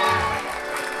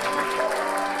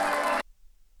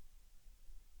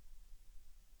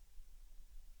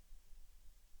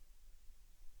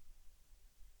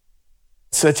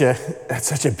 That's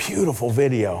such a beautiful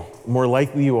video. The more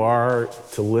likely you are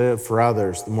to live for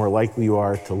others, the more likely you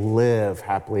are to live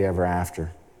happily ever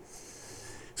after.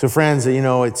 So friends, you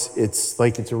know, it's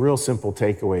a real simple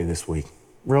takeaway this week.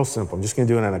 Real simple. I'm just going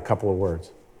to do it in a couple of words.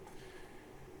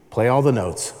 Play all the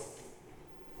notes.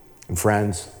 And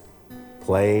friends,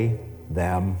 play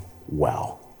them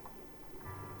well.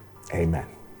 Amen.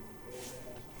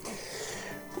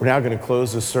 We're now going to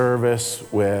close the service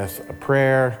with a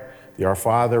prayer, the Our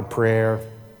Father prayer,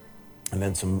 and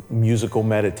then some musical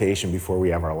meditation before we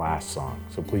have our last song.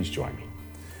 So please join me.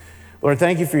 Lord,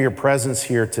 thank you for your presence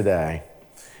here today.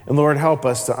 And Lord, help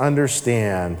us to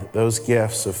understand those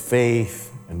gifts of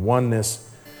faith and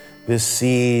oneness, this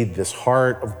seed, this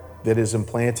heart that is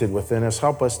implanted within us.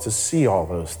 Help us to see all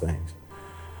those things.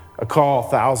 A call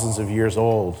thousands of years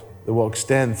old that will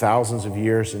extend thousands of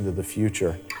years into the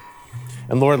future.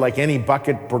 And Lord, like any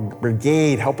bucket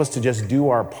brigade, help us to just do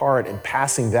our part in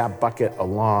passing that bucket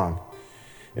along,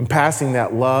 in passing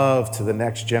that love to the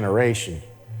next generation,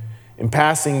 in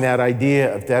passing that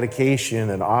idea of dedication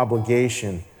and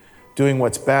obligation, doing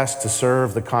what's best to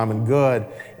serve the common good,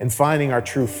 and finding our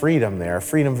true freedom there, a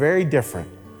freedom very different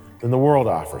than the world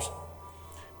offers,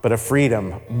 but a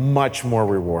freedom much more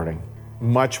rewarding,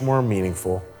 much more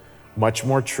meaningful, much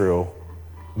more true,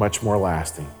 much more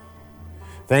lasting.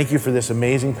 Thank you for this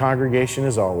amazing congregation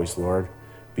as always, Lord.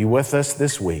 Be with us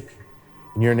this week.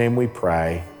 In your name we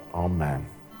pray, amen.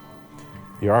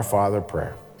 The Our Father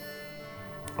prayer.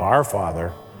 Our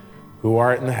Father, who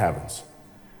art in the heavens,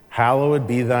 hallowed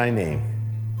be thy name.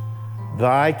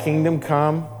 Thy kingdom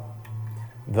come,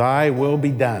 thy will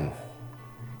be done,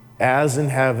 as in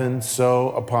heaven,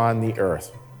 so upon the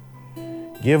earth.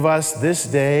 Give us this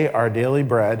day our daily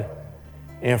bread,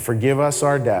 and forgive us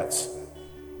our debts,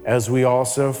 as we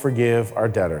also forgive our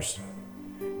debtors.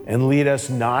 And lead us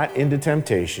not into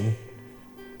temptation,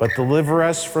 but deliver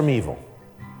us from evil.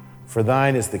 For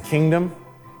thine is the kingdom,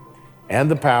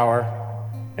 and the power,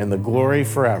 and the glory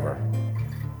forever.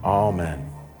 Amen.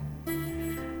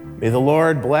 May the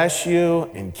Lord bless you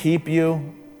and keep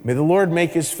you. May the Lord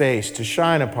make his face to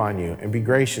shine upon you and be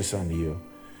gracious unto you.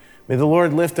 May the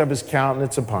Lord lift up his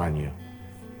countenance upon you,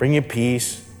 bring you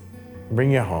peace, and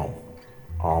bring you home.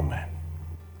 Amen.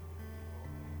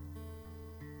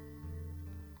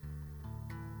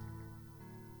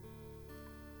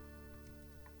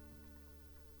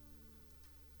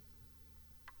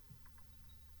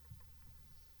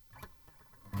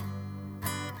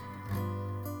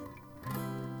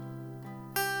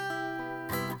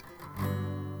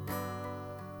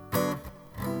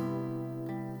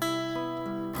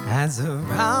 As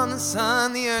around the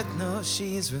sun the earth knows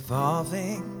she's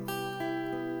revolving,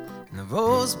 and the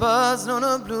rosebuds know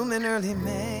no bloom in early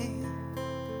May.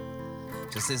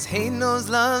 Just as hate knows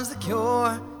love's the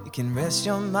cure, you can rest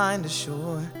your mind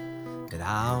assured that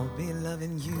I'll be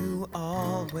loving you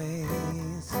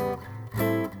always.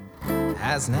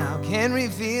 As now can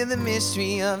reveal the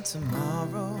mystery of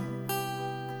tomorrow,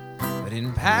 but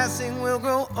in passing we'll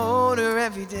grow older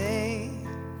every day.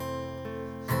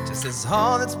 Just as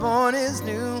all that's born is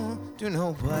new, do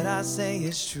know what I say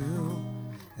is true,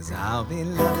 as I'll be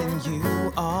loving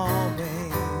you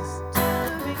always.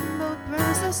 The rainbow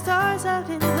burns the stars out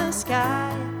in the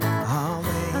sky,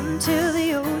 Always, until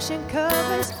the ocean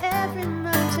covers every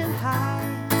mountain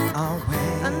high,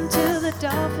 always, until the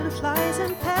dolphin flies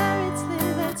and parrots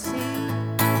live at sea,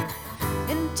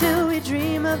 until we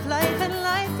dream of life and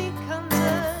life becomes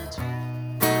a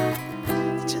dream.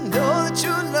 Did you know that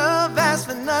true love asks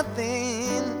for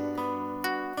nothing?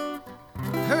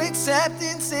 Her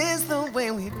acceptance is the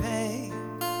way we pay.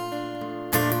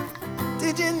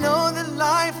 Did you know that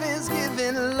life is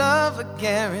giving love a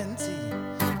guarantee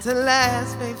to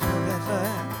last me forever,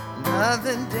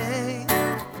 another day?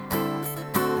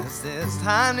 'Cause there's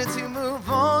time to move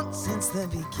on since the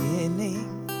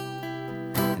beginning,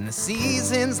 and the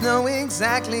seasons know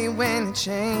exactly when to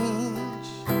change.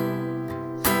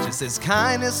 Just as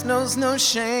kindness knows no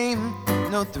shame,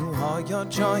 know through all your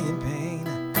joy and pain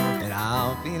that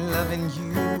I'll be loving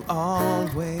you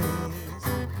always.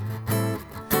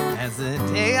 As the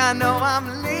day I know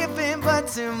I'm living, but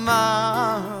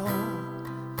tomorrow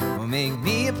will make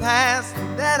me a past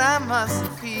that I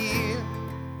mustn't fear.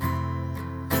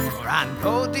 For I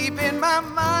know deep in my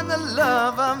mind the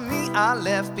love of me I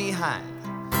left behind,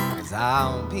 'cause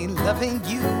I'll be loving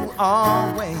you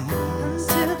always.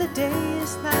 Until the day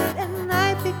is night and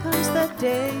night becomes the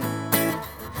day,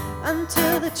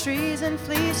 until the trees and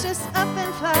fleas just up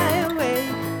and fly away,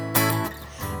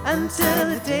 until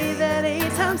the day that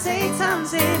 8 times 8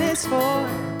 times 8 is 4,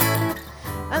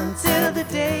 until the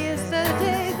day is the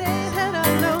day that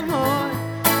I'm no more.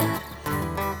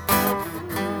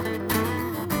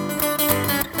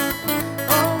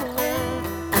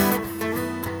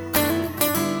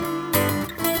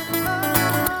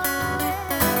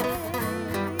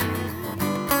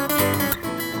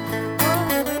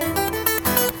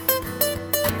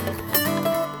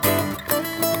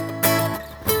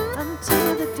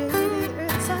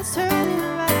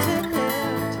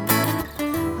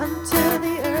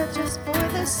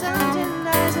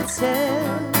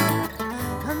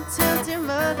 Until dear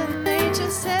Mother Nature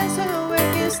says her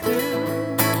work is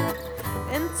through,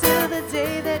 until the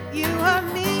day that you are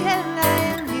me and I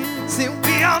am you. See,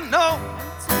 we all know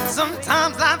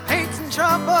sometimes life, hates and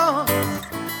trouble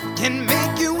can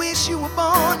make you wish you were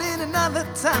born in another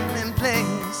time and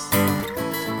place.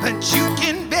 But you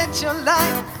can bet your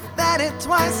life that it's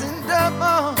twice and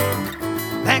double,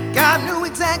 that God knew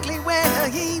exactly where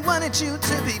he wanted you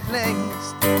to be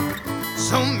placed.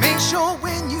 So make sure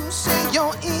when you say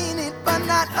you're in it but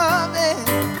not of it,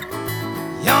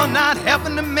 you're not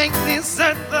helping to make this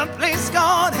earth a place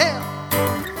called hell.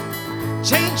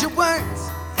 Change your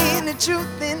words into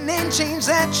truth and then change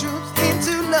that truth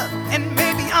into love. And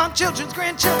maybe our children's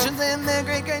grandchildren and their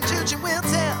great-grandchildren will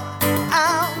tell,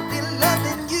 I'll be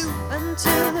loving you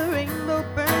until the rainbow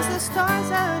burns the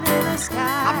stars out in the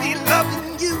sky. I'll be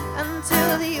loving you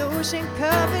until the ocean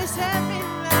covers every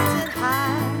mountain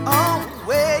high. Always.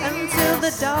 Until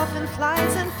the dolphin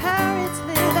flies and parrots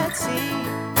live at sea.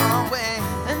 Always.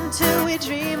 Until we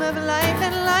dream of life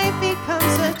and life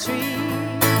becomes a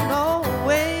dream.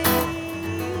 Always.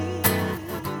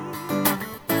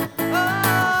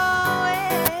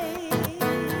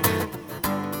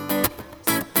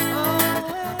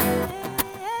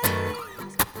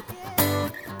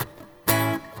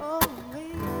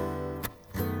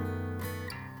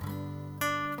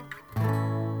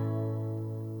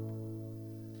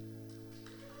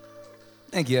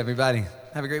 Thank you, everybody.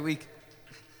 Have a great week.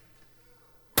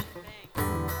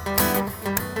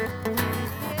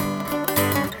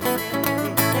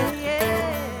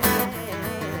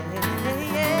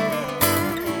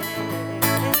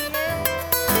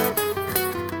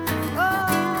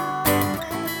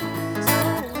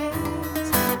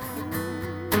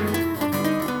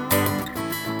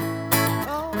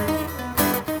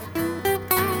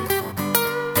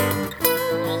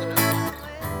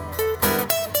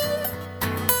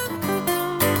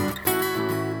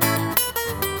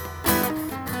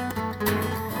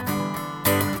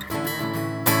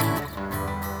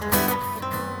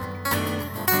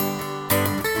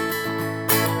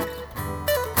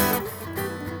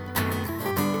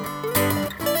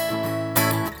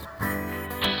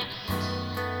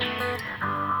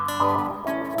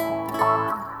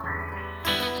 home.